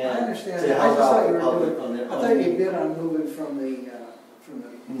we can I understand. to help out the public on it. I thought you bid on moving from the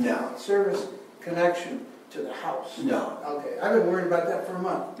No. service connection to the house. No. Okay. I've been worried about that for a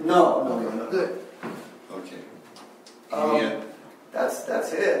month. No. Good. Okay.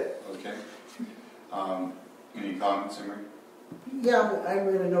 That's it. Okay. Any comments, Emery? Yeah, I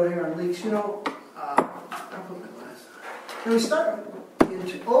made a note here on leaks. I'll put my glasses on. And we started in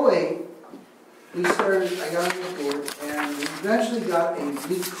 2008. I got on the board, and we eventually got a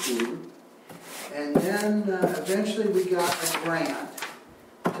leak crew, and then eventually we got a grant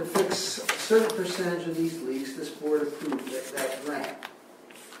to fix a certain percentage of these leaks. This board approved that grant.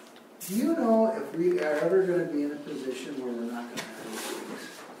 Do you know if we are ever going to be in a position where we're not going to have these leaks?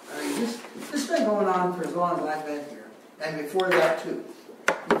 I mean, this has been going on for as long as I've been here, and before that too.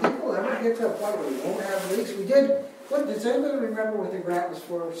 Do you think we'll ever get to a point where we won't have leaks? We did. What does anybody remember what the grant was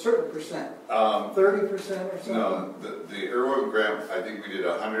for? A certain percent, 30% or something. No, the Irwin grant. I think we did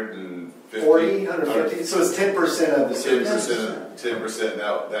 150. 150. So it's 10% of the service. 10%.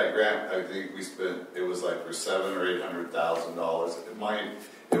 Now that grant, I think we spent. It was like for $700,000 or $800,000.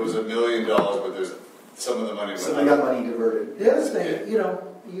 It was $1 million, but there's some of the money. So they got money diverted. The other thing,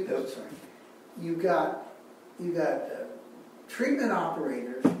 you got treatment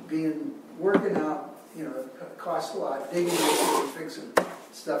operators working out. It costs a lot, digging and fixing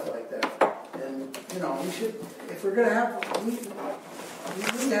stuff like that. And we should, if we're going to have, we need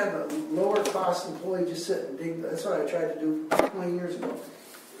to have a lower cost employee just sit and dig. That's what I tried to do 20 years ago,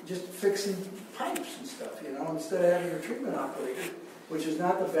 just fixing pipes and stuff. Instead of having a treatment operator, which is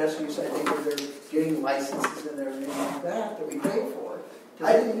not the best use. I think that they're getting licenses and everything like that we pay for.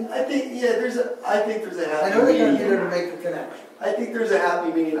 I think there's a happy medium. I know they're going to get her to make the connection. I think there's a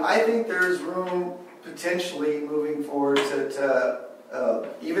happy medium. I think there's room potentially moving forward to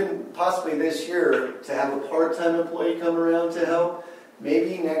even possibly this year to have a part-time employee come around to help.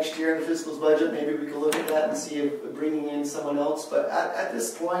 maybe next year in the fiscal budget, maybe we can look at that and see if bringing in someone else. But at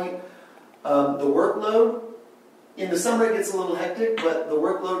this point, the workload, in the summer it gets a little hectic, but the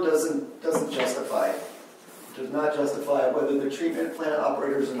workload doesn't justify it. Does not justify it, whether the treatment plant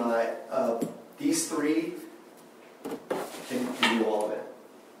operators or not. These three can do all of it.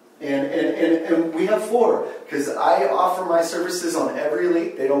 And we have 4, because I offer my services on every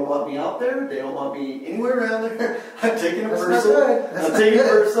leak. They don't want me out there. They don't want me anywhere around there. I'm taking it personal. I'm taking it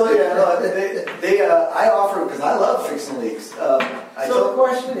personal. Yeah, no, I offer because I love fixing leaks. So the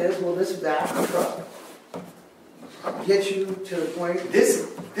question is, will this back truck get you to the point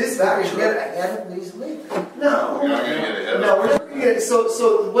This that back you get ahead of these leaks? No, You're not gonna get ahead of no, we're not going to get.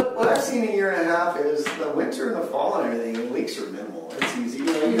 So what I've seen a year and a half is the winter and the fall and everything. The leaks are minimal. It's easy.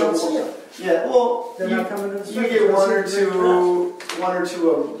 You don't see them. Yeah, well, They're not coming to the you surface. get one They're or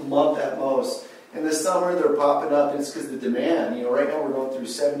two a month at most. In the summer, they're popping up. It's because the demand. Right now we're going through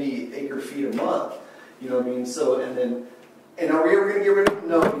 70 acre feet a month. You know what I mean? So and are we ever going to get rid of them?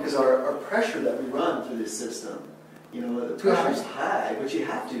 No, because our pressure that we run through this system. The pressure's high, but you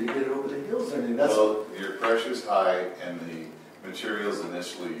have to get it over the hills and everything. Well, your pressure's high and the materials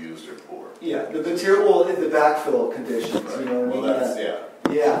initially used are poor. Yeah, the material, the backfill conditions, you know what I mean? Well, that's, yeah.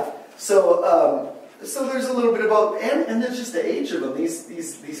 Yeah. So there's a little bit about, and there's just the age of them.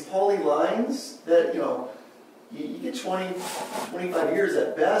 These poly lines that, you get 20, 25 years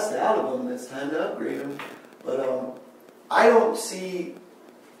at best out of them, and it's time to upgrade them. But I don't see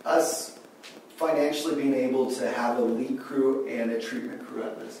us financially being able to have a leak crew and a treatment crew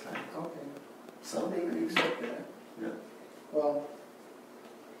at this time. Okay. Someday we expect that. Yeah. Well,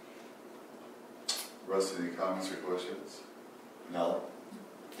 Russ, any comments or questions? No?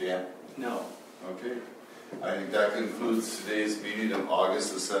 Dan? No. Okay. I think that concludes today's meeting of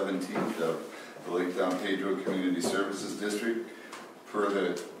August the 17th of the Lake Don Pedro Community Services District. Per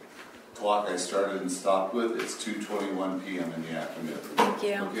the clock I started and stopped with, it's 2:21 p.m. in the afternoon. Thank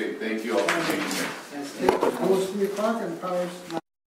you. Okay, thank you all for being here. it's almost 3 o'clock and power's not